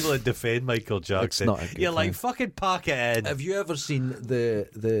still people that defend Michael Jackson. It's not a good You're like, thing. fucking pack it in. Have you ever seen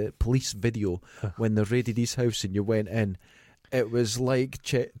the police video when they raided his house and you went in? It was like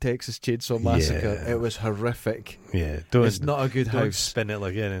Texas Chainsaw Massacre. Yeah. It was horrific. Yeah, it's not a good don't house. Spin it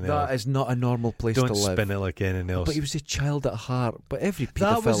like anything else. That is not a normal place to live. Don't spin it like anything else. But he was a child at heart. But every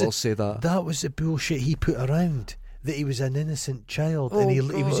paedophile will say that. That was the bullshit he put around. That he was an innocent child and he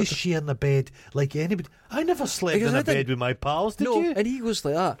was just sharing a bed like anybody. I never slept in a bed with my pals, did you? And he goes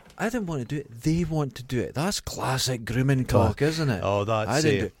like that. I didn't want to do it. They want to do it. That's classic grooming talk, isn't it? Oh, that's I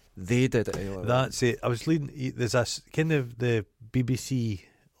didn't do it. They did it. That's it. I was leading. There's a kind of the BBC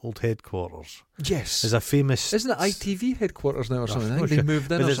old headquarters. Yes. There's a famous. Isn't it ITV headquarters now or something? I think they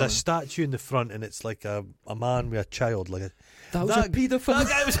moved in. But or there's something. a statue in the front, and it's like a man with a child. Like that was a paedophile. That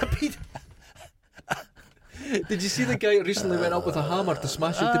guy was a paedophile. Did you see the guy recently went up with a hammer to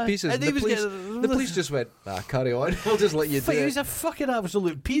smash it to pieces? And the police just went, carry on. We'll just let you do it. He was a fucking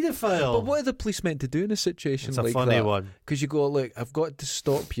absolute paedophile. But what are the police meant to do in a situation like that? It's a funny one. Because you go, look, I've got to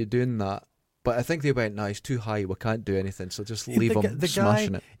stop you doing that. But I think they went, no, he's too high, we can't do anything, so just leave him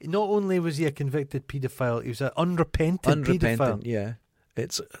smashing it. Not only was he a convicted paedophile, he was an unrepentant paedophile. Yeah.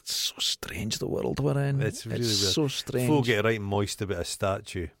 It's so strange, the world we're in. It's really weird. So strange. Folk get right moist about a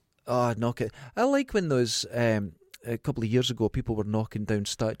statue. Oh, knock it. I like when those, a couple of years ago, people were knocking down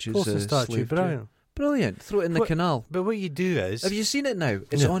statues. Of course, the statue, brilliant. Brilliant. Throw it in the canal. But what you do is... Have you seen it now?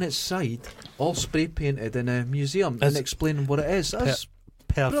 It's on its side, all spray painted in a museum and explaining what it is. That's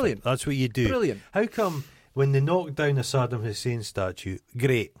perfect. Brilliant. That's what you do. Brilliant. How come when they knock down a Saddam Hussein statue,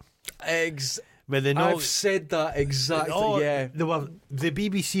 great. I've said that exactly, yeah. The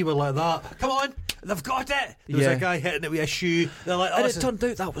BBC were like that. Come on, they've got it. There was a guy hitting it with a shoe. They're like, and it turned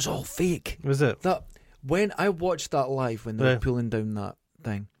out that was all fake. Was it? That when I watched that live, when they were pulling down that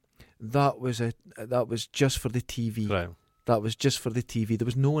thing, that was just for the TV. Right. That was just for the TV. There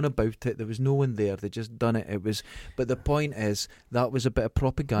was no one about it. There was no one there. They just done it. But the point is, that was a bit of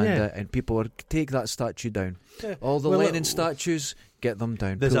propaganda, and people were take that statue down. Yeah. All the Lenin statues, get them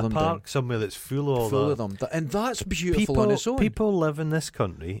down. There's pull a them park down. somewhere that's full of them, and that's beautiful on its own. People live in this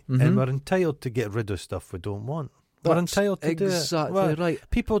country, and we're entitled to get rid of stuff we don't want. We're entitled to do it. Exactly right.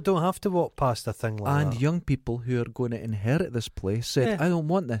 People don't have to walk past a thing like that. And young people who are going to inherit this place said, "I don't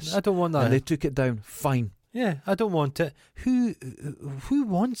want this. I don't want that." And they took it down. Fine. Yeah, I don't want it. Who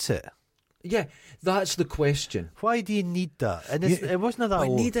wants it? Yeah, that's the question. Why do you need that? And it wasn't that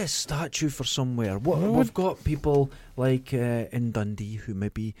old. We need a statue for somewhere. We've got people like in Dundee who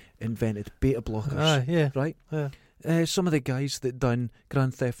maybe invented beta blockers. Right? Yeah. Some of the guys that done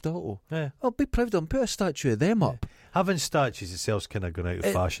Grand Theft Auto. Yeah. I'll be proud of them. Put a statue of them up. Having statues itself's kind of gone out of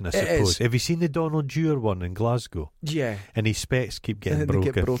fashion, I suppose. Have you seen the Donald Dewar one in Glasgow? Yeah. And his specs keep getting broken.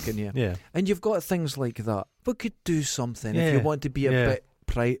 They get broken, yeah. And you've got things like that. We could do something if you want to be a bit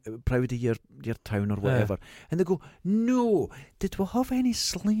proud of your town or whatever. And they go, no, did we have any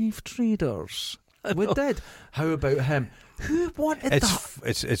slave traders? We did. How about him? Who wanted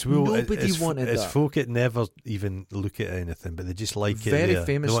that? Nobody wanted that. It's folk that never even look at anything, but they just like Very it there.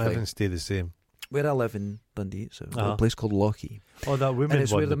 famously. They don't even stay the same. Where I live in Dundee, it's a place called Lochie. Oh, that women and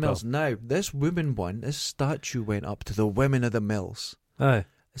it's won where the mills. Now, this woman won. This statue went up to the women of the mills. Aye.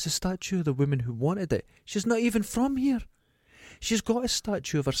 It's a statue of the woman who wanted it. She's not even from here. She's got a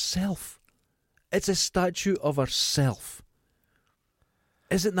statue of herself. It's a statue of herself.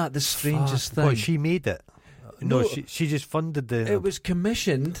 Isn't that the strangest thing? What, she made it? No, she just funded the... It was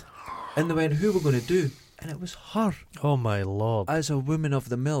commissioned, and they went, who we're going to do? And it was her. Oh, my Lord. As a woman of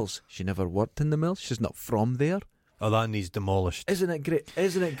the mills. She never worked in the mills. She's not from there. Oh, that needs demolished. Isn't it great?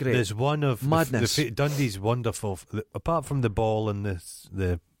 There's one of... Madness. Dundee's wonderful, apart from the ball and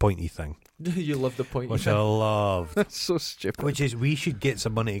the pointy thing. You love the pointy which thing. I love. That's so stupid. Which is, we should get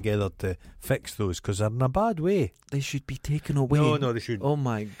some money together to fix those, because they're in a bad way. They should be taken away. No, they shouldn't. Oh,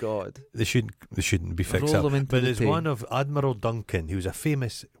 my God. They shouldn't be fixed Roll up. them into But the there's tea. one of Admiral Duncan, who was a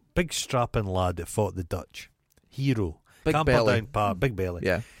famous, big strapping lad that fought the Dutch. Hero. Big belly. Big belly.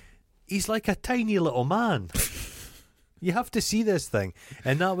 Yeah. He's like a tiny little man. You have to see this thing.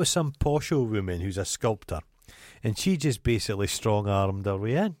 And that was some posh old woman who's a sculptor. And she just basically strong-armed her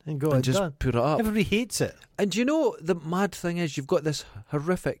way in and got it just done. Put it up. Everybody hates it. And you know, the mad thing is, you've got this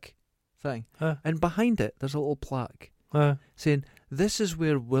horrific thing. And behind it, there's a little plaque saying, this is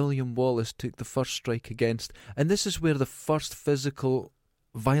where William Wallace took the first strike against. And this is where the first physical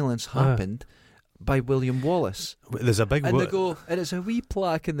violence happened. By William Wallace. There's a big... And they go, and it's a wee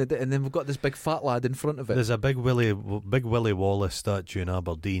plaque, and then we've got this big fat lad in front of it. There's a big Willie Wallace statue in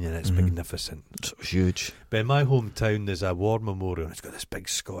Aberdeen, and it's magnificent. It's huge. But in my hometown, there's a war memorial, and it's got this big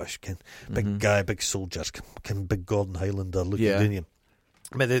Scottish, big guy, big soldier, big Gordon Highlander looking down him.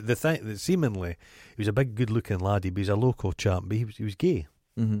 But the thing, seemingly, he was a big, good-looking laddie, but he's a local chap, but he was gay.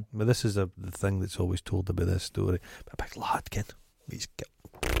 But this is the thing that's always told about this story. But a big lad, kid. He's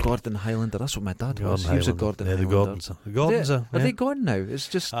Gordon Highlander, that's what my dad was. He was a Gordon Highlander. The Gordons are they gone now? It's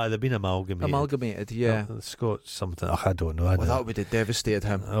just... they've been amalgamated, yeah. It's got something, I don't know. That would have devastated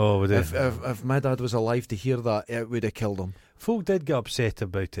him. Oh, would it? If my dad was alive to hear that, it would have killed him. Folk did get upset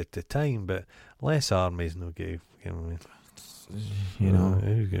about it at the time, but less armies no give. You know,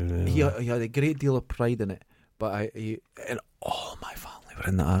 he had a great deal of pride in it, but and all my family were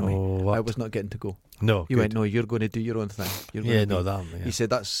in the army. I was not getting to go. No, he went, no, you're going to do your own thing. He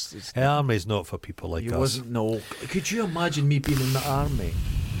said that's... The army's not for people like us. Wasn't. No. Could you imagine me being in the army?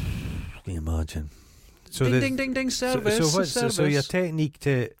 Can you imagine? So ding, service. So your technique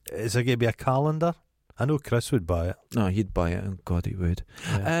is there going to be a calendar? I know Chris would buy it. No, he'd buy it. Oh, God, he would.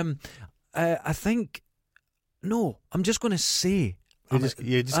 Yeah. I think... No, I'm just going to say... I'm the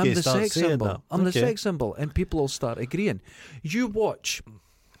sex symbol. That. I'm the sex symbol, and people will start agreeing. You watch.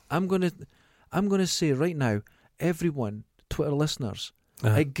 I'm going to say right now, everyone, Twitter listeners,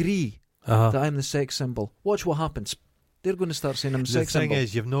 agree that I'm the sex symbol. Watch what happens. They're going to start saying I'm the sex symbol. The thing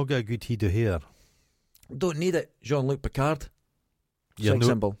is, you've not got a good head of hair. Don't need it. Jean-Luc Picard. Sex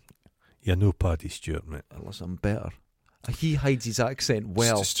symbol. You're no Paddy Stewart, mate. Unless I'm better. He hides his accent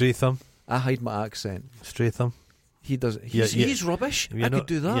well. Stratham. I hide my accent. Stratham. He doesn't. He's rubbish. I could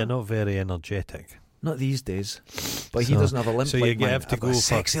do that. You're not very energetic. Not these days. But he doesn't have a limp. So like you mine. have to I've go got a for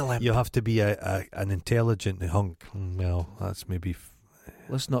sexy limp. You have to be an intelligent hunk. Well, that's maybe.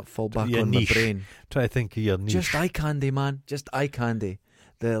 Let's not fall back your on niche. my brain. Try to think of your niche. Just eye candy, man. Just eye candy.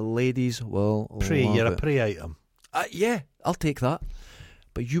 The ladies will Prey. love You're it. a prey item. Yeah, I'll take that.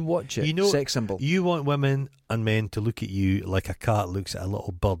 But you watch it. Sex symbol. You want women and men to look at you like a cat looks at a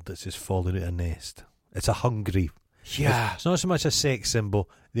little bird that's just fallen out of a nest. It's a hungry. Yeah. It's not so much a sex symbol.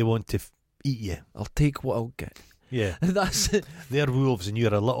 They want to eat you. I'll take what I'll get. Yeah. That's it. They're wolves and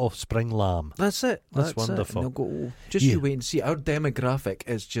you're a little spring lamb. That's it. That's wonderful. It. And they'll go, you wait and see. Our demographic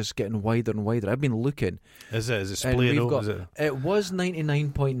is just getting wider and wider. I've been looking. Is it split out? It was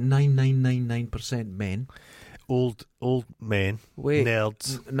 99.9999% men. Old men.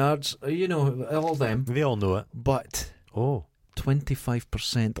 Nerds. You know, all them. They all know it. But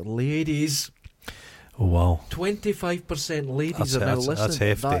 25% ladies. Oh, wow. 25% ladies are now listening. That's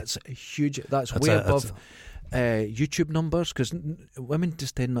hefty. That's huge. That's way above YouTube numbers, because women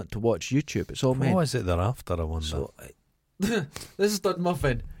just tend not to watch YouTube. It's all men. What is it they're after, I wonder? So, this is Dud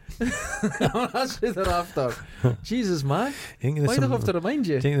Muffin. That's what they're after. Jesus, man. Why do I have to remind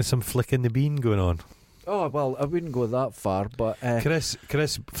you? Do you think there's some flicking the bean going on? Oh, well, I wouldn't go that far, but... Chris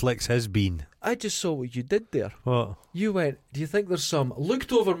flicks his bean. I just saw what you did there. What? You went, do you think there's some...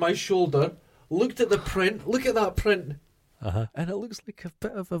 Looked over my shoulder, looked at the print, look at that print, and it looks like a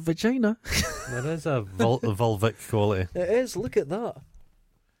bit of a vagina. There is a vulvic quality. It is, look at that.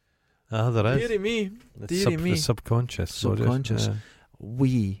 There is. Deary me. The subconscious. Subconscious. Yeah.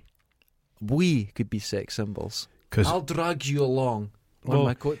 We could be sex symbols. I'll drag you along. On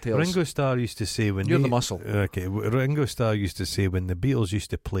my coattails. Ringo Starr used to say when you're the muscle. Okay, Ringo Starr used to say when the Beatles used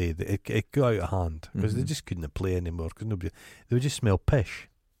to play, it got out of hand because they just couldn't play anymore because they would just smell pish.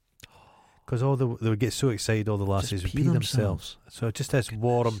 Because they would get so excited, all the lasses would pee themselves. So it just has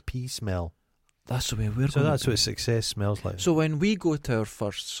warm pee smell. That's the way we're. So that's what success smells like. So when we go to our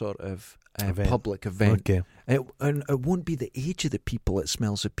first sort of public event, it won't be the age of the people that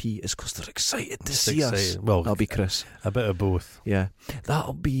smells of pee. It's because they're excited to see us. Well, I'll be Chris. A bit of both. Yeah,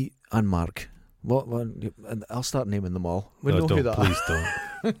 that'll be and Mark. And I'll start naming them all. We know don't, who that. Please don't.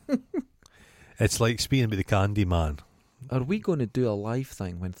 It's like speaking about the Candy Man. Are we going to do a live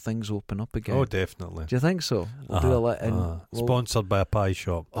thing when things open up again? Oh, definitely. Do you think so? We'll do a sponsored by a pie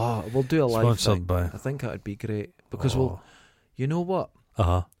shop. Oh, we'll do a live sponsored thing. By. I think that would be great because we'll. You know what?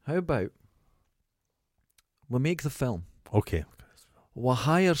 How about we make the film? Okay. We'll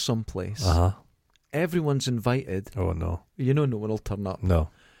hire someplace. Everyone's invited. Oh no. You know, no one will turn up. No.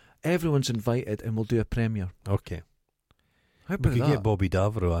 Everyone's invited, and we'll do a premiere. Okay. How about we could get Bobby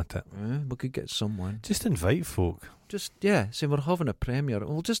Davro at it. Yeah, we could get someone. Just invite folk. Just say we're having a premiere.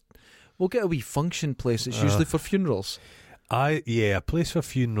 We'll get a wee function place. It's usually for funerals. A place for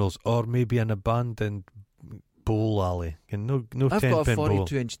funerals, or maybe an abandoned bowl alley. And no I've got a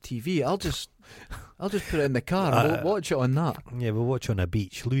 42 42-inch TV. I'll just put it in the car and we'll watch it on that. Yeah, we'll watch on a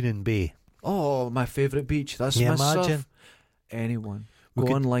beach, Lunan Bay. Oh, my favourite beach. That's Can you my imagine? surf. Anyone. Go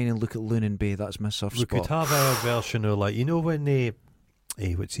online and look at Lunan Bay. That's my surf spot. We could have a version of, like, you know when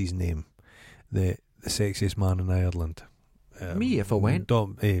what's his name? The sexiest man in Ireland. Me, if I went.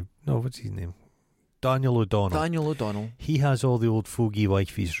 No, what's his name? Daniel O'Donnell. He has all the old fogey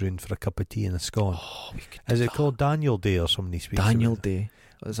wifeys round for a cup of tea and a scone. Oh, we could Is it called Daniel Day or somebody speaks Daniel about Day.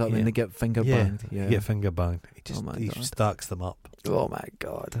 Is that when they get finger banged? Yeah, get finger banged. He stacks them up. Oh my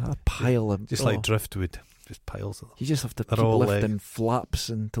God. A pile of... Just like driftwood. Just piles of them. You just have to keep lifting flaps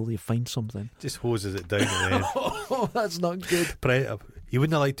until you find something. Just hoses it down at the end. Oh, that's not good. You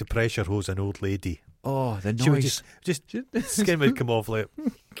wouldn't like to pressure hose an old lady. Oh, the noise. She would just skin would come off like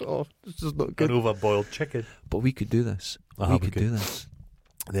this is not good. An overboiled chicken. But we could do this. We could do this.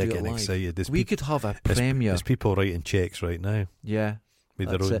 They're getting excited. We could have a premiere. There's people writing checks right now. Yeah. With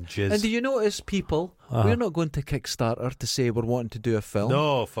their own jizz. And do you notice, people, we're not going to Kickstarter to say we're wanting to do a film.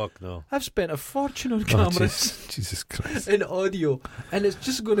 No, fuck no. I've spent a fortune on cameras. Jesus Christ. And audio. And it's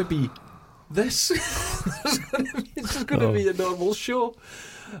just going to be this. It's just going to be a normal show.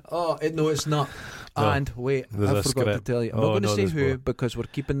 Oh, no, it's not. No, and wait, I forgot to tell you. I'm not going to say who because we're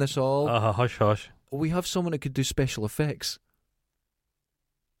keeping this all. Hush, hush. We have someone that could do special effects.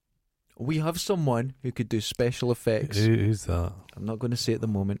 We have someone who could do special effects. Who's that? I'm not going to say at the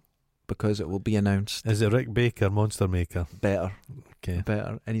moment because it will be announced. Is it Rick Baker, Monster Maker? Better. Okay.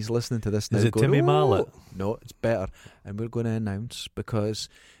 Better. And he's listening to this now. Is it going, Timmy Mallet? No, it's better. And we're going to announce because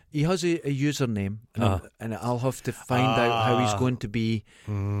he has a username and I'll have to find out how he's going to be.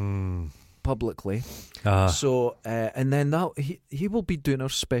 publicly. So, and then he will be doing our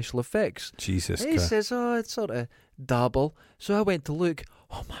special effects. Jesus He says, it's sort of dabble. So I went to look.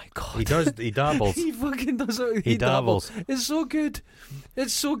 Oh my God. He does. He dabbles. He fucking does it. He dabbles. It's so good.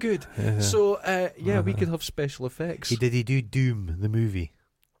 It's so good. So, we could have special effects. Did he do Doom, the movie?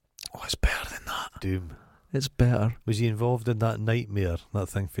 Oh, it's better than that. Doom. It's better. Was he involved in that Nightmare, that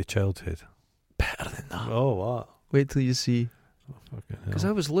thing for childhood? Better than that. Oh, what? Wait till you see. Because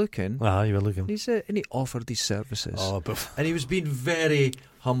I was looking. You were looking. And he offered these services. And he was being very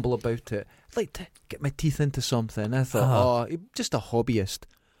humble about it. I'd like to get my teeth into something. I thought, just a hobbyist.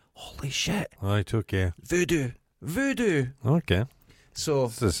 Holy shit. Right, okay. Voodoo. Okay. So,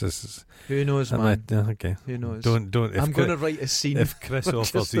 this who knows, man? Okay. Who knows? Don't. I'm going to write a scene. If Chris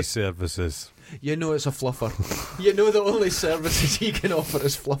offers these services. You know it's a fluffer. You know the only services he can offer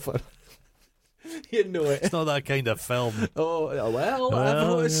is fluffer. You know it. It's not that kind of film. Oh, well I've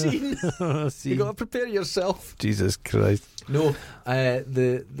wrote a scene. You got to prepare yourself. Jesus Christ. No,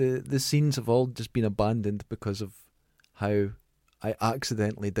 the scenes have all just been abandoned because of how I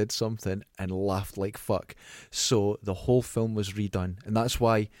accidentally did something and laughed like fuck. So the whole film was redone, and that's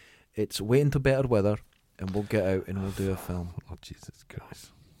why it's waiting to better weather, and we'll get out and we'll do a film. Oh, Jesus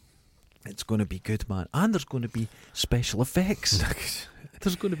Christ. It's going to be good, man. And there's going to be special effects.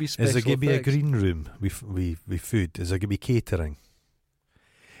 There's going to be special effects. Is there going to be a green room with food? Is there going to be catering?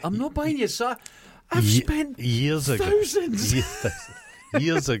 I'm not buying you, sir. I've spent years thousands.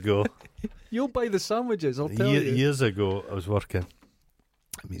 Years ago. You'll buy the sandwiches, I'll tell you. Years ago, I was working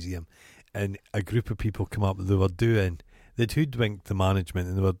at a museum, and a group of people come up. They'd hoodwinked the management,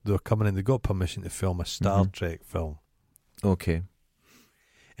 and they were coming in. They got permission to film a Star Trek film. Okay.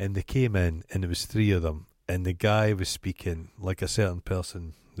 And they came in, and there was 3 of them, and the guy was speaking like a certain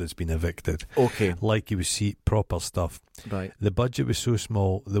person that's been evicted. Okay. Like he was proper stuff. Right. The budget was so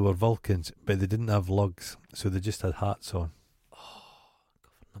small, they were Vulcans, but they didn't have lugs, so they just had hats on.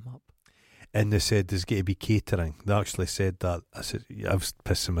 Covering them up. And they said there's going to be catering. They actually said that. I said, I was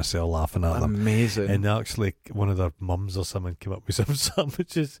pissing myself laughing at them. Amazing. And actually, one of their mums or someone came up with some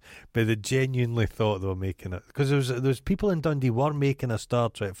sandwiches, but they genuinely thought they were making it. Because there was people in Dundee were making a Star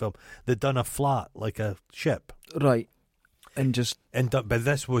Trek film. They'd done a flat, like a ship. Right. But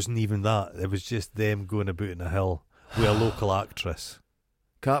this wasn't even that. It was just them going about in a hill with a local actress.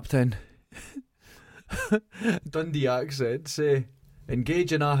 Captain. Dundee accent, say.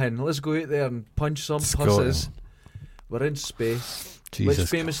 Engage in ahin. Let's go out there and punch some pusses. We're in space. Jesus. Which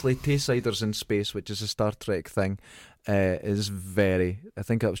famously, Taysider's in space, which is a Star Trek thing, is very... I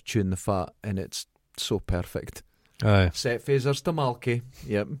think that was Tune the Fat, and it's so perfect. Aye. Set phasers to Malky.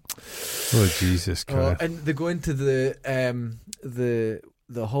 Yep. Oh, Jesus Christ. And they go into the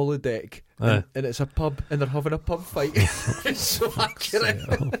holodeck, and it's a pub, and they're having a pub fight. It's so accurate.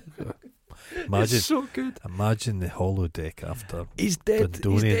 Imagine, it's so good. Imagine the holodeck after he's dead.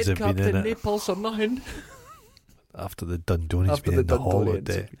 He's dead, Captain. No pulse or nothing. After the Dundonians been in the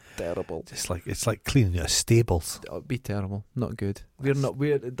holodeck. Terrible. It's like cleaning out stables. It would be terrible. Not good.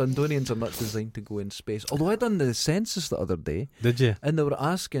 Dundonians are not designed to go in space. Although I done the census the other day. Did you? And they were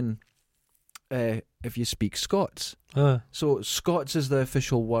asking if you speak Scots. So Scots is the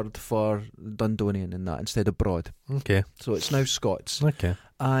official word for Dundonian in that instead of broad. Okay. So it's now Scots. Okay.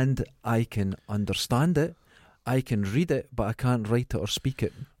 And I can understand it, I can read it, but I can't write it or speak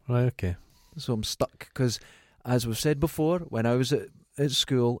it. Right, okay. So I'm stuck, because as we've said before, when I was at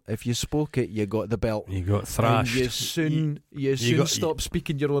school, if you spoke it, you got the belt. You got thrashed. And you soon stopped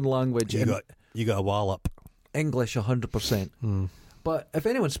speaking your own language. You got a wallop. English 100%. But if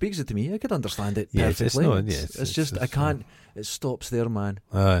anyone speaks it to me, I could understand it perfectly. It's just I can't. It stops there, man.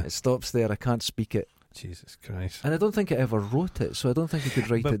 It stops there. I can't speak it. Jesus Christ. And I don't think I ever wrote it, so I don't think I could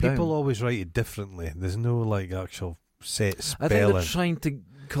write it down. But people always write it differently. There's no like actual set spelling. I think they're trying to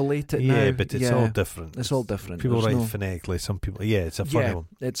collate it now. Yeah, but it's all different. It's all different. People write phonetically. Some people, it's a funny one.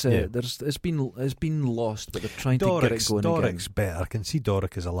 It's been lost, but they're trying to get it going Doric's again. better. I can see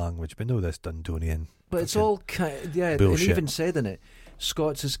Doric as a language, but no, this Dundonian. But it's all bullshit. And even said in it,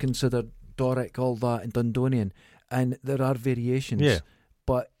 Scots is considered Doric, all that, and Dundonian, and there are variations. Yeah,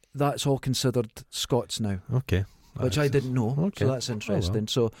 but that's all considered Scots now. Okay. Which I didn't know. Okay. So that's interesting.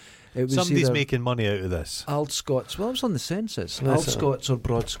 Oh, well. So it was somebody's making money out of this. Old Scots. Well, it was on the census. Old Scots or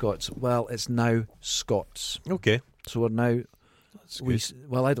Broad Scots. Well, it's now Scots. Okay. So we're now.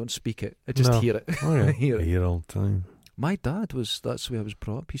 Well, I don't speak it. I just hear it. Oh, yeah. I hear it. Hear all the time. My dad that's the way I was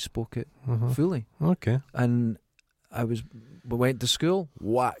brought up. He spoke it fully. Okay. And we went to school.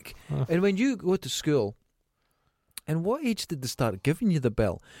 Whack. And when you go to school. And what age did they start giving you the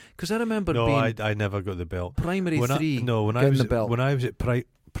bell? Because I remember I never got the bell. Primary 3. When I was the bell. When I was at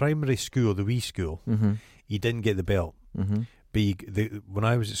primary school, the wee school, you didn't get the belt. But when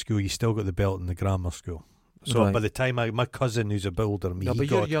I was at school, you still got the belt in the grammar school. So by the time my cousin, who's a bit older than me, but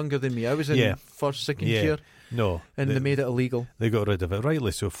you're younger than me. I was in first, second year. No, and they made it illegal. They got rid of it,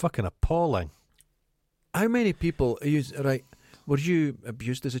 rightly so. Fucking appalling. How many people were you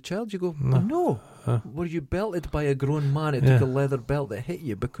abused as a child? You go, no. Were you belted by a grown man who took a leather belt that hit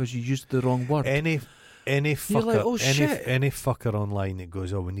you because you used the wrong word? Any fucker, you're like, oh, shit. Any fucker online that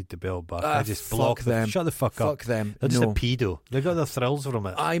goes, we need the belt back. I just block them. Shut the fuck up. Fuck them. They're just a pedo. They got their thrills from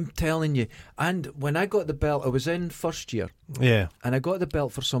it. I'm telling you. And when I got the belt, I was in first year. Yeah. And I got the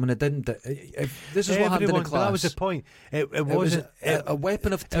belt for someone I didn't. This is what happened in the class. That was the point. It wasn't a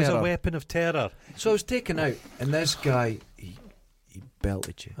weapon of terror. It was a weapon of terror. So I was taken out, and this guy, he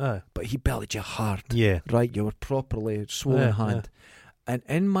belted you. But he belted you hard. Yeah. Right? You were properly swollen hand. And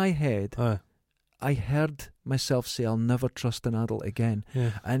in my head, I heard myself say, I'll never trust an adult again.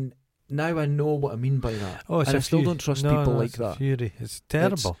 Yeah. And now I know what I mean by that. And I still don't trust people like that. Fury. It's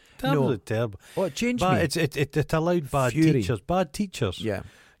terrible. Terrible. Oh, it changed me. It allowed bad teachers. Bad teachers. Yeah.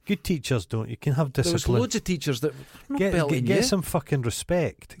 Good teachers don't. You can have discipline. There was loads of teachers that get some fucking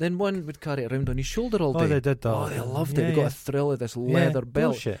respect. Then one would carry it around on his shoulder all day. Oh, they did that. Oh, they loved it. They got a thrill of this leather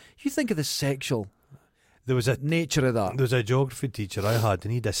belt. Bullshit. You think of the sexual nature of that. There was a geography teacher I had,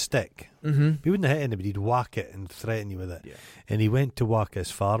 and he had a stick. He wouldn't hit anybody, he'd whack it and threaten you with it. And he went to whack his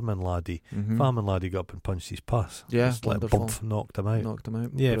farming laddie. Farming laddie got up and punched his pass. Yeah, just like bump, knocked him out.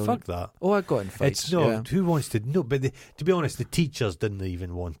 Yeah, Brilliant. Fuck that. Oh, I got in fights. Who wants to know? But to be honest, the teachers didn't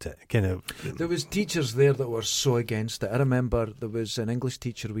even want it. There was teachers there that were so against it. I remember there was an English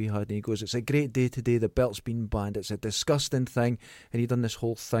teacher we had, and he goes, "It's a great day today. The belt's been banned. It's a disgusting thing." And he done this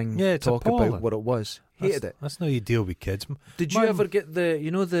whole thing talk about what it was. Hated it. That's not how you deal with kids. Did you ever get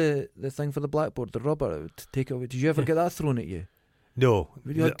the thing for the blackboard, the rubber to take it away? Did you ever get that thrown at you? No.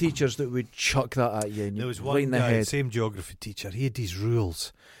 You had teachers that would chuck that at you, and there was right one in the guy, head. Same geography teacher. He had these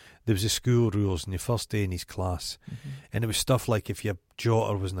rules. There was the school rules in the first day in his class, and it was stuff like if your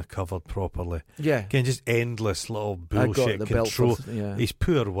jotter wasn't covered properly. Yeah. Again, just endless little bullshit control. His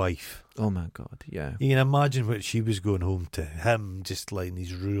poor wife. Oh my God, yeah. You can imagine what she was going home to. Him just like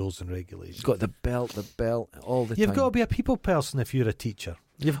these rules and regulations. He's got the belt all the time. You've got to be a people person if you're a teacher.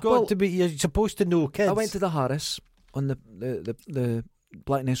 You've got to be. You're supposed to know kids. I went to the Harris on the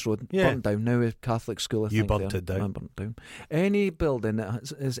Blackness Road, burnt down. Now a Catholic school. You burnt it down. I burnt down. Any building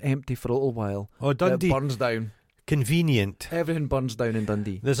that is empty for a little while, Dundee burns down. Convenient. Everything burns down in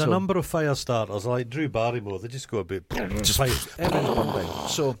Dundee. There's a number of fire starters like Drew Barrymore. They just go about. Everything's burned down.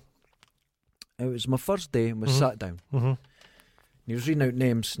 So it was my first day, and we sat down. And he was reading out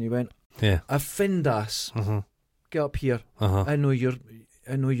names, and he went, "A Findas, get up here. I know your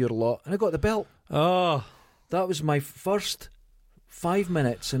lot." And I got the belt. Oh, that was my first 5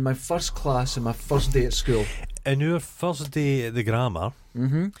 minutes in my first class in my first day at school. In your first day at the grammar,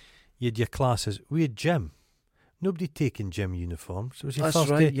 you had your classes. We had gym. Nobody taking gym uniforms. It was your first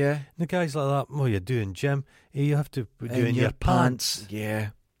day. Yeah. And the guys like that, you're doing gym. You have to do in your pants. Yeah.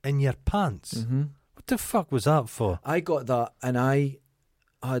 In your pants. What the fuck was that for? I got that, and I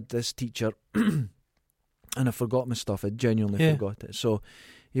had this teacher, and I forgot my stuff. I genuinely forgot it. So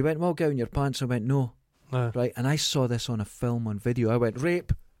he went, "Well, get in your pants." I went, "No." Right, and I saw this on a film, on video. I went,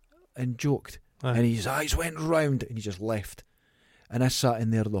 "Rape," and joked. And his eyes went round, and he just left. And I sat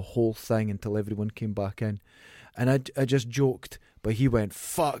in there the whole thing until everyone came back in. And I just joked, but he went,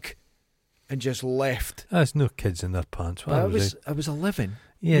 "Fuck," and just left. There's no kids in their pants. I was 11.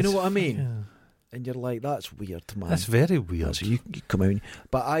 Yes. You know what I mean? Yeah. And you're like, that's weird, man. That's very weird. So you come out.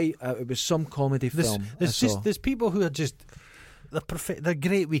 But it was some comedy film. There's people who are just... They're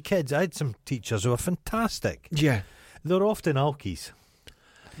great with kids. I had some teachers who are fantastic. Yeah. They're often alkies.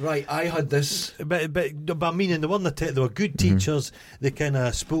 Right, I had this. But I mean, in the one they were good teachers, they kind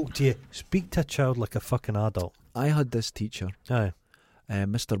of spoke to you. Speak to a child like a fucking adult. I had this teacher. Aye.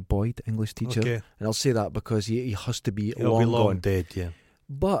 Mr. Boyd, English teacher. Okay. And I'll say that because he has to be He'll be long dead, yeah.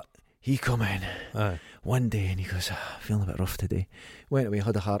 But he come in one day and he goes, "Feeling a bit rough today." Went away,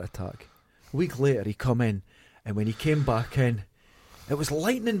 had a heart attack. A week later, he come in, and when he came back in, it was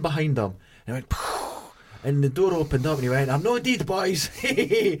lightning behind him. And I went, "Phew," and the door opened up, and he went, "I'm not dead, boys."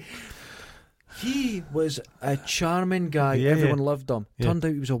 He was a charming guy. Everyone loved him. Turned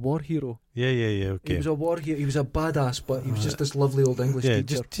out he was a war hero. Yeah, okay. He was a war hero. He was a badass, but he was just this lovely old English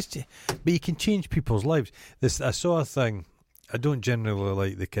teacher. But you can change people's lives. I saw a thing. I don't generally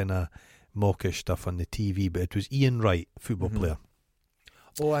like the kind of mawkish stuff on the TV, but it was Ian Wright, football player.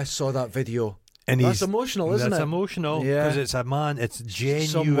 Oh, I saw that video. And that's emotional, isn't it? That's emotional because it's a man. It's genuine.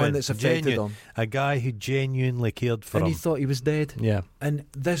 Someone that's affected him. A guy who genuinely cared for him. And he thought he was dead. Yeah. And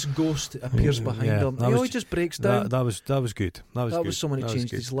this ghost appears behind him. He just breaks down. That was good. That was someone who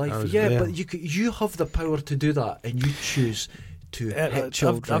changed his life. But you have the power to do that, and you choose to hit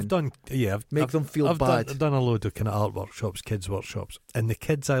children. Make them feel bad. I've done a load of kind of art workshops, kids workshops, and the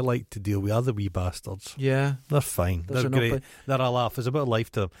kids I like to deal with are the wee bastards. Yeah, they're fine. They're great. They're a laugh. It's about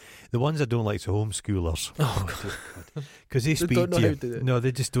life to them. The ones I don't like are homeschoolers. Oh God, because they speak don't know to you. How to do it. No,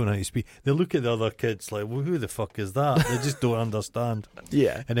 they just don't know how to speak. They look at the other kids like, well, who the fuck is that? They just don't understand.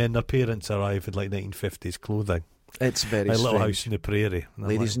 Yeah, and then their parents arrive in like 1950s clothing. It's very like strange. Little House in the Prairie.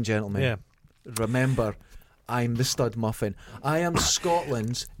 Ladies and gentlemen, remember, I'm the stud muffin. I am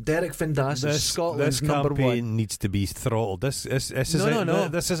Scotland's Derek Vindas is Scotland's number one. This campaign needs to be throttled. This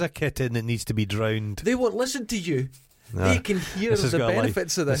is a kitten that needs to be drowned. They won't listen to you. They can hear the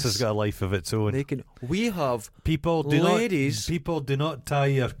benefits of this. This has got a life of its own. We have people. People do not tie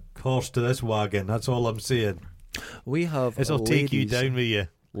your horse to this wagon. That's all I'm saying. We have. This will take you down with you.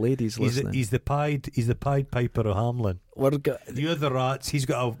 Ladies listening. He's the Pied Piper of Hamelin. You're the rats. He's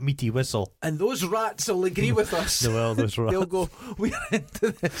got a meaty whistle. And those rats will agree with us. Well, those rats. They'll go, we're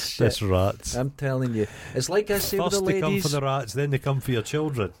into this shit. This rats. I'm telling you. It's like I say with the ladies. First they come for the rats, then they come for your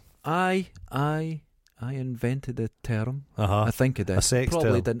children. I invented a term. I think I did. A sex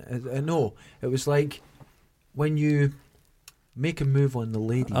Probably term. didn't. No, it was like when you make a move on the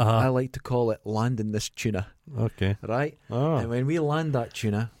lady. I like to call it landing this tuna. Okay. Right? Oh. And when we land that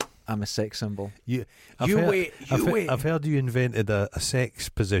tuna, I'm a sex symbol. I've wait. I've heard you invented a sex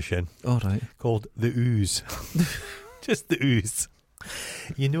position. All right. Called the ooze. Just the ooze.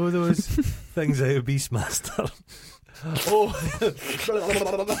 You know those things out of Beastmaster?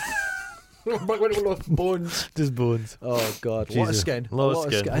 Bones. Just bones. Oh God. Jesus. What a skin. A lot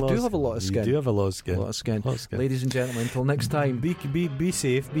of skin. I do have a lot of skin. You do have a lot of skin. A lot of skin. Ladies and gentlemen, until next time. Be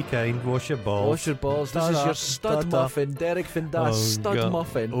safe, be kind, wash your balls. Wash your balls. This is your stud muffin, Derek Vindas stud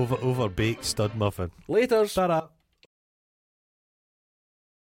muffin. Over baked stud muffin. Later. Ta-da.